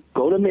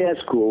 go to med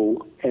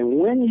school, and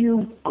when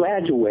you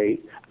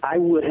graduate, I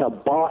would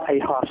have bought a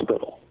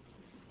hospital."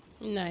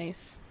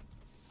 Nice.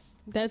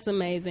 That's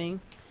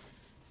amazing.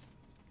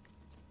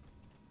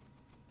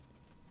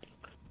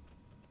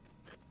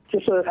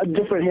 Just a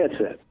different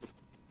headset.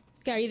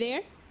 Are you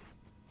there?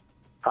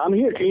 I'm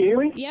here. Can you hear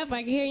me? Yep,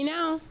 I can hear you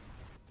now.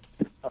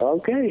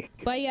 Okay.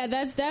 But yeah,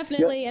 that's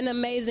definitely an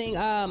amazing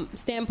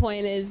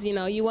standpoint is,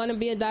 you want to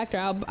be a doctor,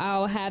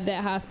 I'll have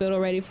that hospital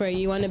ready for you.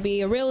 You want to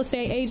be a real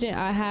estate agent,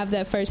 I have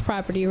that first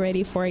property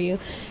ready for you.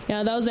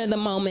 Those are the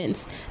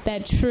moments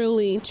that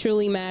truly,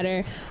 truly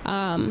matter.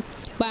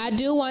 But I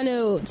do want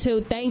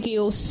to thank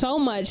you so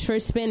much for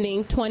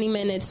spending 20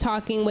 minutes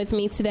talking with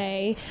me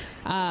today.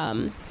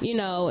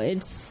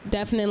 It's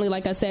definitely,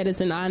 like I said,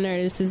 it's an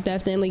honor. This is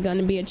definitely going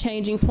to be a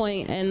changing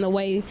point in the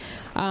way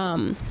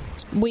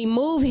we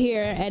move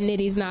here at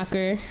Nitty's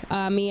Knocker,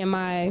 me and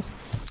my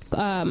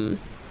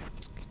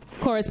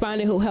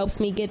correspondent who helps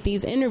me get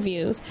these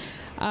interviews.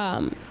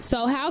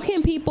 So how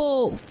can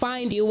people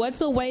find you?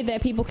 What's a way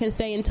that people can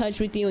stay in touch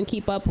with you and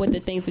keep up with the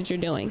things that you're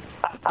doing?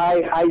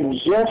 I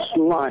just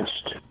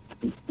launched,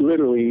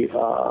 literally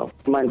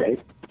Monday,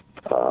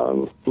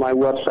 my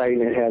website,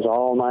 and it has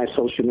all my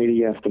social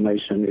media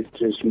information. It's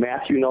just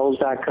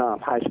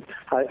MatthewKnowles.com.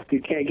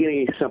 You can't get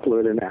any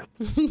simpler than that.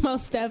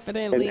 Most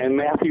definitely. And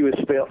Matthew is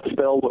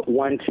spelled with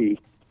one T.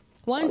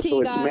 One T,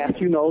 so guys. It's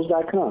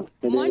MatthewKnowles.com.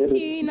 And one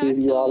T, not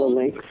give two. you all the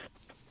links.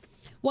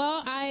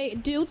 Well, I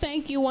do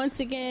thank you once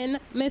again,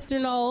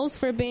 Mr. Knowles,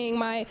 for being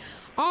my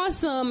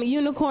awesome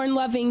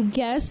unicorn-loving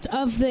guest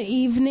of the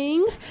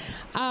evening.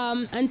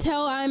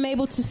 Until I'm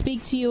able to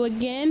speak to you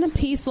again,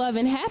 peace, love,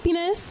 and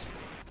happiness.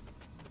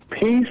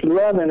 Peace,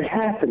 love, and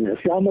happiness.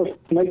 Y'all must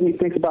make me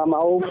think about my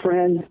old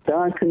friend,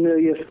 Don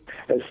Cornelius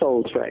at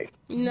Soul Train.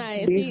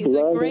 Nice. Peace, He's a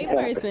love, great and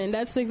person.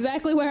 That's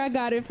exactly where I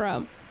got it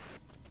from.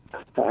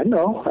 I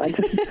know. I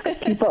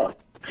just keep up.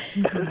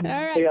 All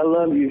right. Hey, I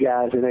love you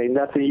guys, and ain't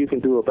nothing you can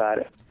do about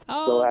it.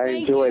 Oh, so I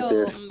thank enjoyed you.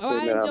 this. Oh,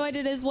 I enjoyed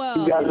it as well.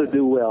 You guys will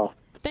do well.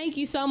 Thank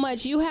you so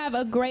much. You have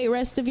a great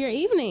rest of your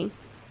evening.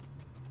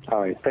 All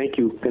right. Thank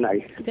you. Good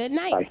night. Good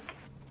night. Bye.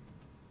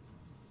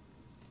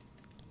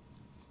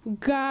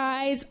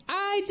 Guys,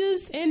 I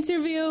just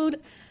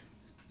interviewed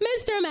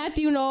Mr.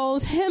 Matthew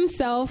Knowles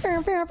himself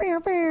right here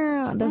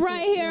on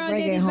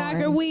Nitty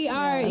Knocker. We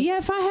are,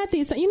 if I had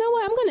these, you know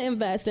what? I'm going to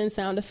invest in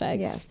sound effects.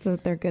 Yes,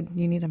 they're good.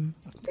 You need them.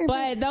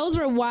 But those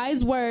were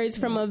wise words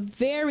from a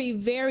very,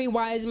 very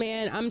wise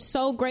man. I'm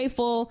so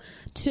grateful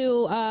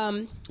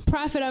to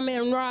Prophet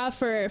Amin Ra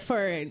for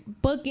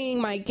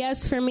booking my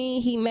guest for me.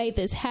 He made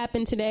this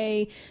happen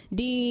today.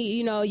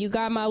 D, you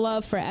got my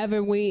love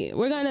forever. We're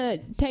going to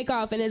take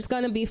off, and it's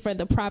going to be for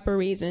the proper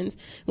reasons.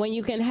 When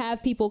you can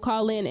have people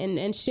call in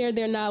and share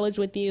their knowledge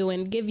with you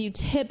and give you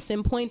tips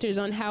and pointers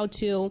on how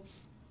to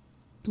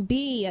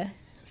be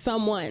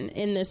someone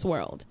in this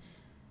world,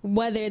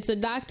 whether it's a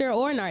doctor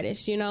or an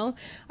artist,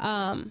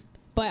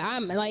 but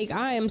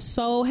I am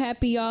so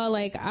happy, y'all.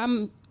 I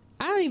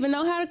don't even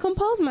know how to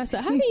compose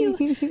myself. How do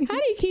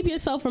you keep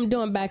yourself from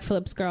doing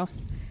backflips, girl?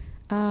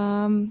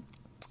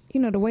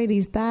 The way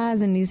these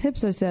thighs and these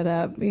hips are set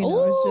up,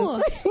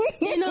 it's just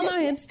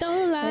my hips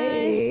don't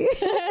lie.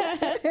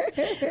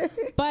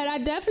 But I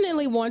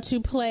definitely want to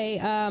play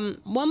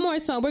one more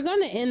song. We're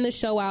going to end the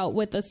show out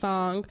with a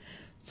song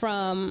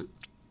from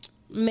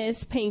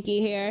Miss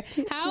Pinky here.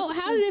 How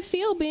did it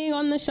feel being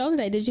on the show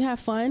today? Did you have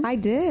fun? I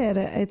did.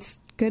 It's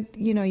good.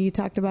 You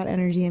talked about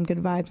energy and good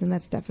vibes, and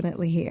that's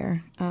definitely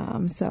here.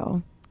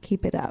 So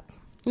keep it up.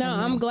 No,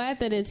 I'm glad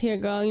that it's here,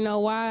 girl. You know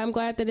why I'm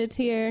glad that it's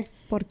here?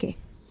 ¿Por qué?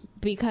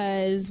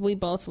 Because we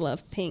both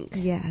love pink.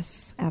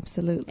 Yes,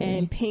 absolutely.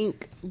 And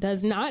pink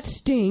does not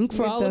stink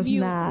for all of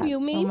you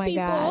mean oh my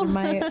people.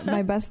 God.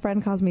 My best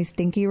friend calls me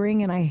Stinky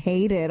Ring, and I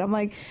hate it. I'm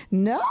like,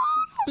 no.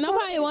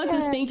 Nobody wants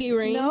a stinky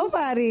ring.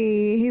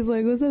 Nobody. He's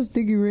like, what's up,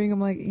 Stinky Ring? I'm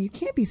like, you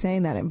can't be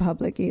saying that in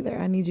public either.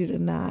 I need you to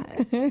not.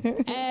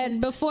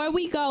 And before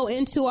we go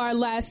into our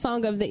last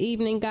song of the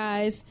evening,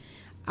 guys,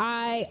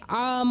 I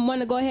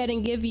want to go ahead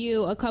and give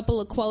you a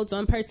couple of quotes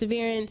on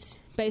perseverance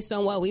based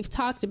on what we've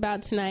talked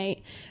about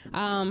tonight.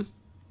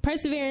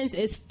 Perseverance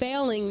is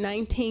failing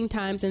 19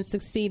 times and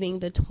succeeding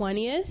the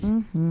 20th.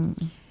 Mm-hmm.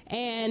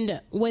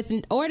 And with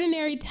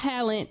ordinary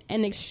talent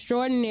and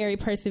extraordinary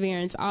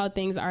perseverance, all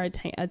things are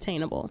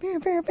attainable.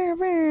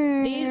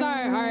 These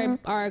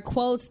are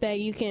quotes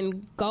that you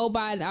can go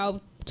by.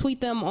 I'll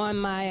tweet them on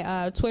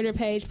my Twitter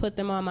page, put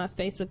them on my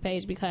Facebook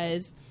page,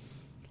 because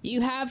you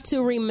have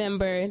to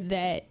remember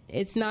that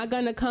it's not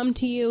going to come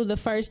to you the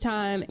first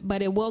time,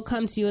 but it will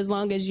come to you as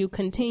long as you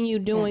continue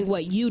doing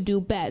what you do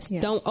best.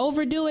 Yes. Don't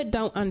overdo it.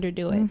 Don't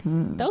underdo it.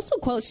 Mm-hmm. Those two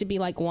quotes should be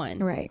like one.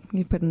 Right.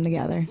 You put them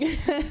together.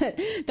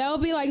 That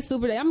would be like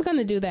super. I'm going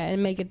to do that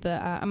and make it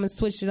I'm going to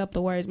switch it up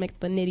the words, make it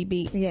the nitty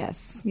beat.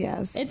 Yes.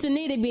 It's a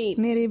nitty beat.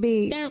 Nitty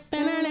beat. All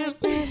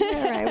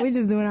right. We're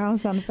just doing our own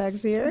sound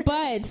effects here.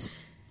 But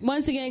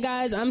once again,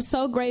 guys, I'm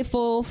so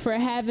grateful for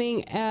having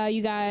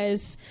you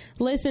guys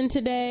listen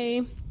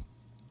today.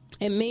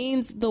 It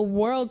means the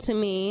world to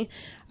me.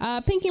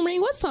 Pinky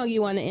Ring, what song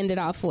you want to end it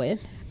off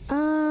with?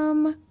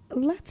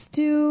 Let's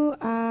do.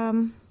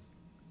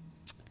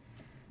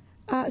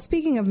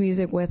 Speaking of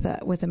music with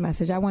a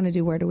message, I want to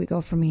do Where Do We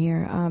Go From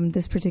Here?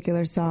 This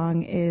particular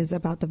song is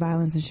about the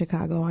violence in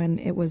Chicago,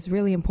 and it was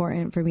really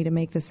important for me to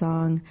make the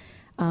song.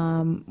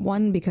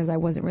 One, because I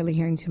wasn't really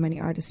hearing too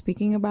many artists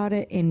speaking about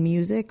it in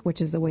music,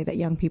 which is the way that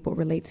young people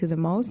relate to the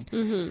most.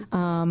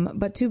 Mm-hmm.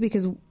 But two,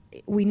 because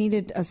we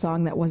needed a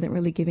song that wasn't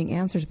really giving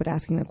answers, but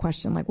asking the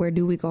question, like, where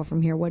do we go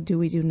from here? What do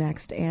we do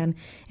next? And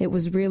it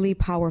was really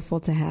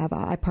powerful to have.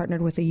 I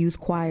partnered with a youth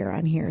choir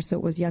on here. So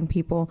it was young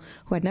people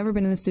who had never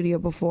been in the studio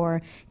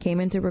before, came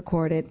in to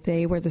record it.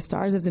 They were the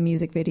stars of the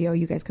music video.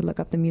 You guys could look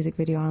up the music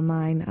video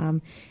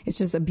online. It's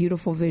just a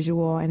beautiful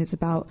visual, and it's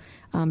about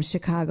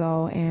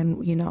Chicago.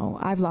 And,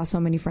 I've lost so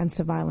many friends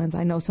to violence.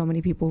 I know so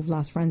many people who've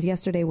lost friends.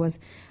 Yesterday was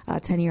a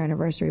 10-year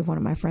anniversary of one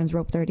of my friends,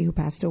 Rope 30, who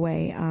passed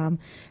away.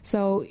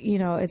 So,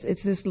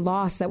 it's this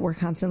loss that we're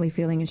constantly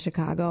feeling in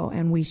Chicago,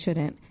 and we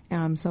shouldn't.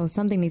 So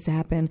something needs to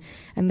happen.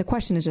 And the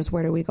question is just,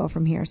 where do we go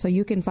from here? So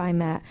you can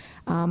find that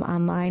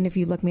online. If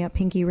you look me up,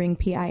 Pinky Ring,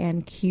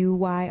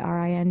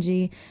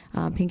 PINQYRING,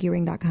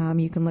 pinkyring.com.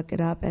 You can look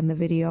it up, and the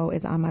video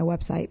is on my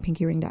website,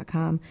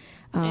 pinkyring.com.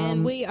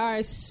 And we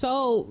are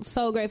so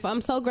grateful.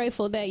 I'm so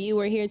grateful that you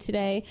were here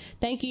today.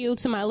 Thank you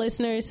to my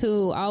listeners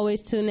who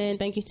always tune in.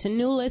 Thank you to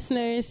new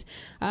listeners.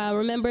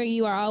 Remember,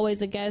 you are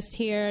always a guest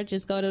here.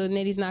 Just go to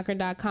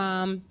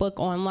nittyknocker.com, book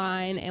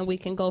online, and we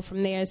can go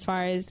from there as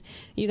far as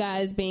you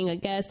guys being a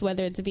guest,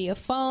 whether it's via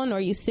phone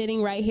or you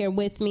sitting right here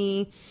with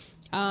me.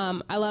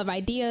 I love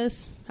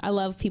ideas. I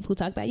love people who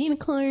talk about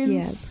unicorns.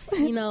 Yes.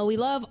 We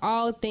love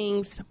all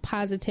things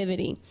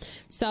positivity.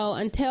 So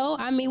until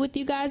I meet with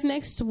you guys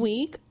next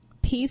week,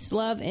 peace,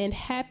 love, and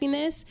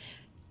happiness.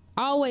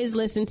 Always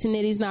listen to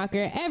Nitty's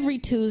Knocker every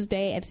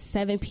Tuesday at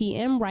 7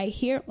 p.m. right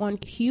here on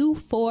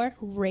Q4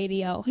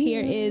 Radio. Yeah.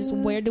 Here is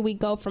Where Do We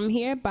Go From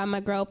Here by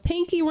my girl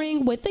Pinky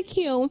Ring with a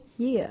Q.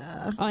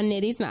 Yeah. On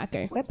Nitty's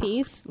Knocker.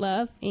 Peace,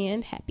 love,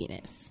 and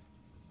happiness.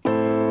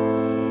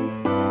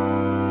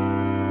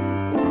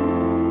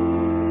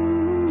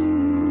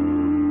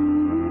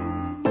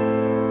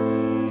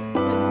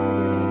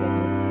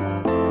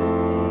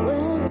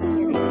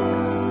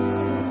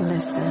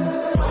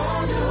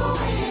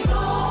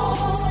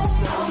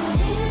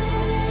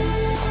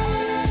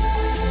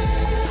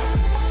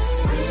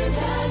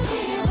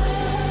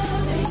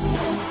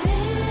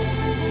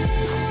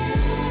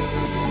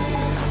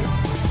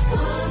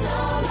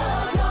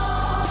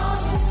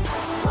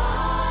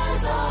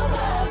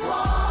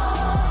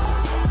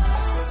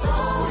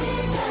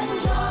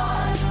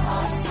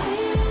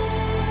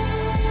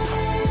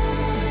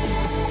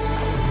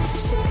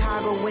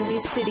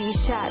 City,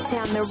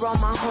 Chi-Town, they're all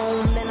my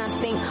home. Then I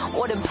think,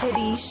 what a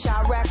pity.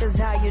 Chirac is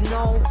how you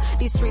know.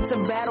 These streets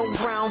are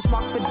battlegrounds,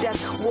 marked for death,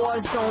 war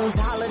zones,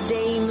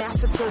 holiday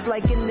massacres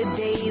like in the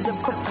days of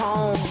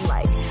Capone.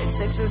 Like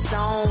Six and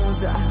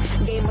Stones,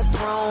 Game of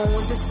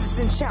Thrones. This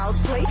isn't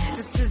child's play.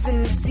 This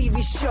isn't a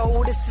TV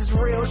show. This is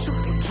real. Shoot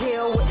and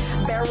kill with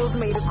barrels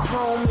made of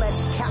chrome. Let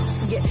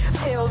cops get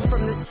filled from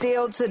the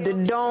steel to the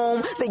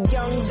dome. The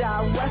young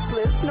die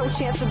restless, no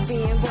chance of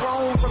being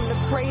grown. From the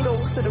cradle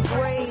to the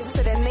grave,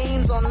 to their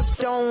names on a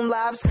stone.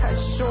 Lives cut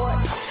short,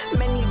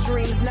 many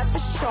dreams never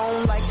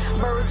shown. Like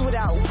birds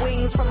without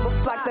wings from a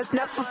flock that's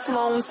never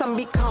flown. Some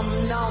become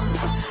numb,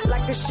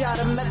 like a shot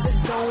of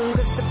methadone.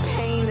 Cause the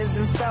pain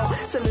isn't felt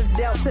till it's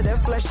dealt to their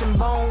flesh and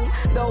bone.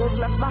 Those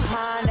left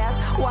behind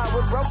ask why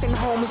we're broken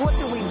homes. What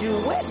do we do?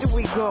 Where do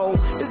we go?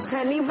 Does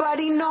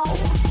anybody know?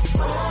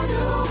 Where do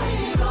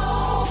we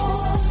go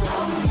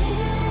from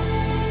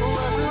here?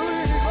 Where do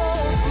we go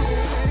from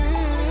here?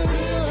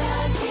 We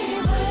can't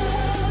keep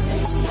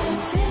living in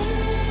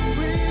fear.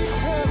 We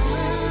can't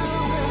live in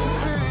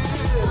fear.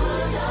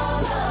 Put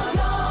down the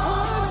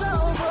guns.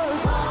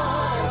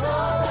 Rise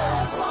up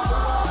as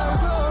one.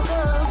 So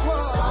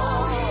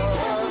we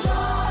can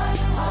dry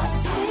our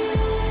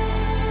tears.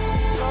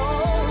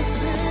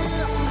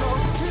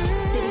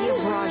 City of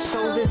broad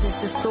shoulders is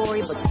the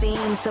story, but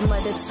themes. Some of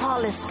the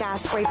tallest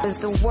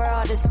skyscrapers the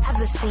world has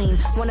ever seen.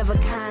 One of a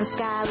kind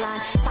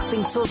skyline,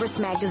 topping tourist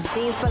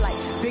magazines. But like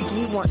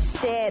Biggie once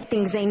said,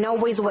 things ain't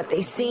always what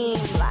they seem.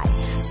 Like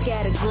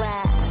scattered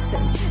glass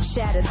and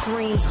shattered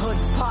dreams. Hood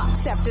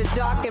parks after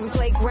dark and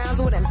playgrounds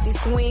with empty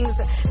swings.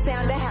 The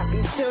sound of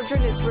happy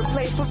children is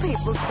replaced with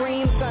people's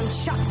screams.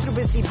 Gunshots through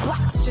busy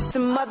blocks, just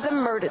some other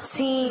murder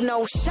teen.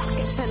 No shock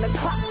at 10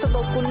 o'clock, the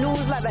local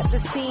news live at the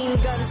scene.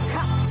 Guns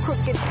cocked,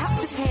 crooked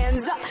cops,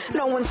 hands up,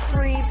 no one's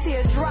free.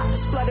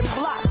 Teardrops, flooded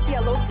blocks,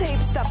 yellow tape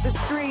stop the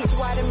streets.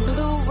 White and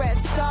blue, red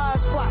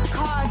stars, block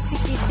cars,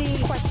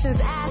 CPD.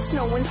 Questions asked,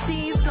 no one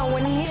sees, no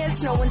one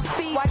hears, no one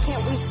speaks. Why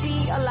can't we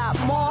see a lot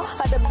more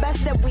of the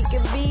best that we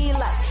can be?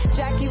 Like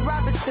Jackie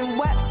Robinson,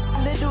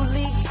 West, Little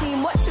League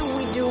team. What do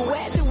we do?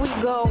 Where do we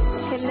go?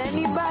 Can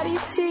anybody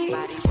see?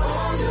 Where do we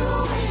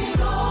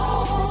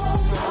go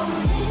from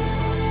here?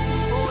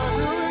 Where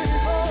do we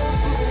go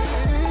from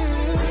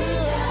here? We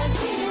can't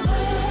keep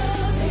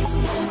living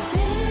in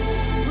fear.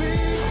 We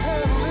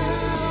can't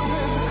live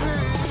in fear.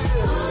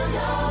 Put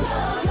down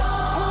the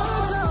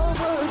guns.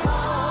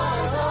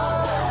 Rise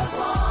up as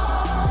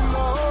one.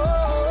 So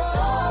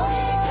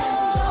we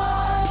can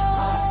dry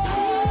our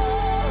tears.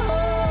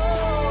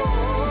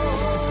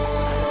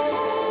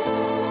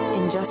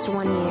 In just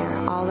 1 year,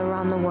 all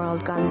around the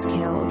world, guns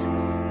killed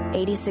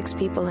 86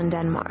 people in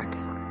Denmark,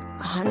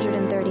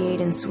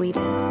 138 in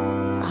Sweden,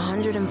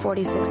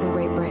 146 in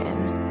Great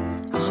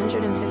Britain,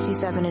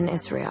 157 in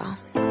Israel,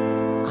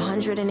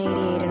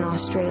 188 in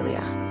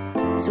Australia,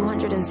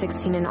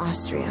 216 in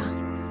Austria.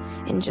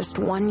 In just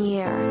 1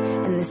 year,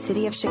 in the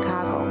city of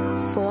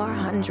Chicago,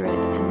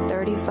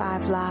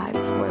 435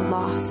 lives were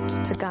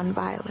lost to gun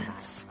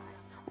violence.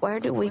 Where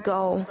do we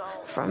go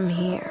from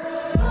here?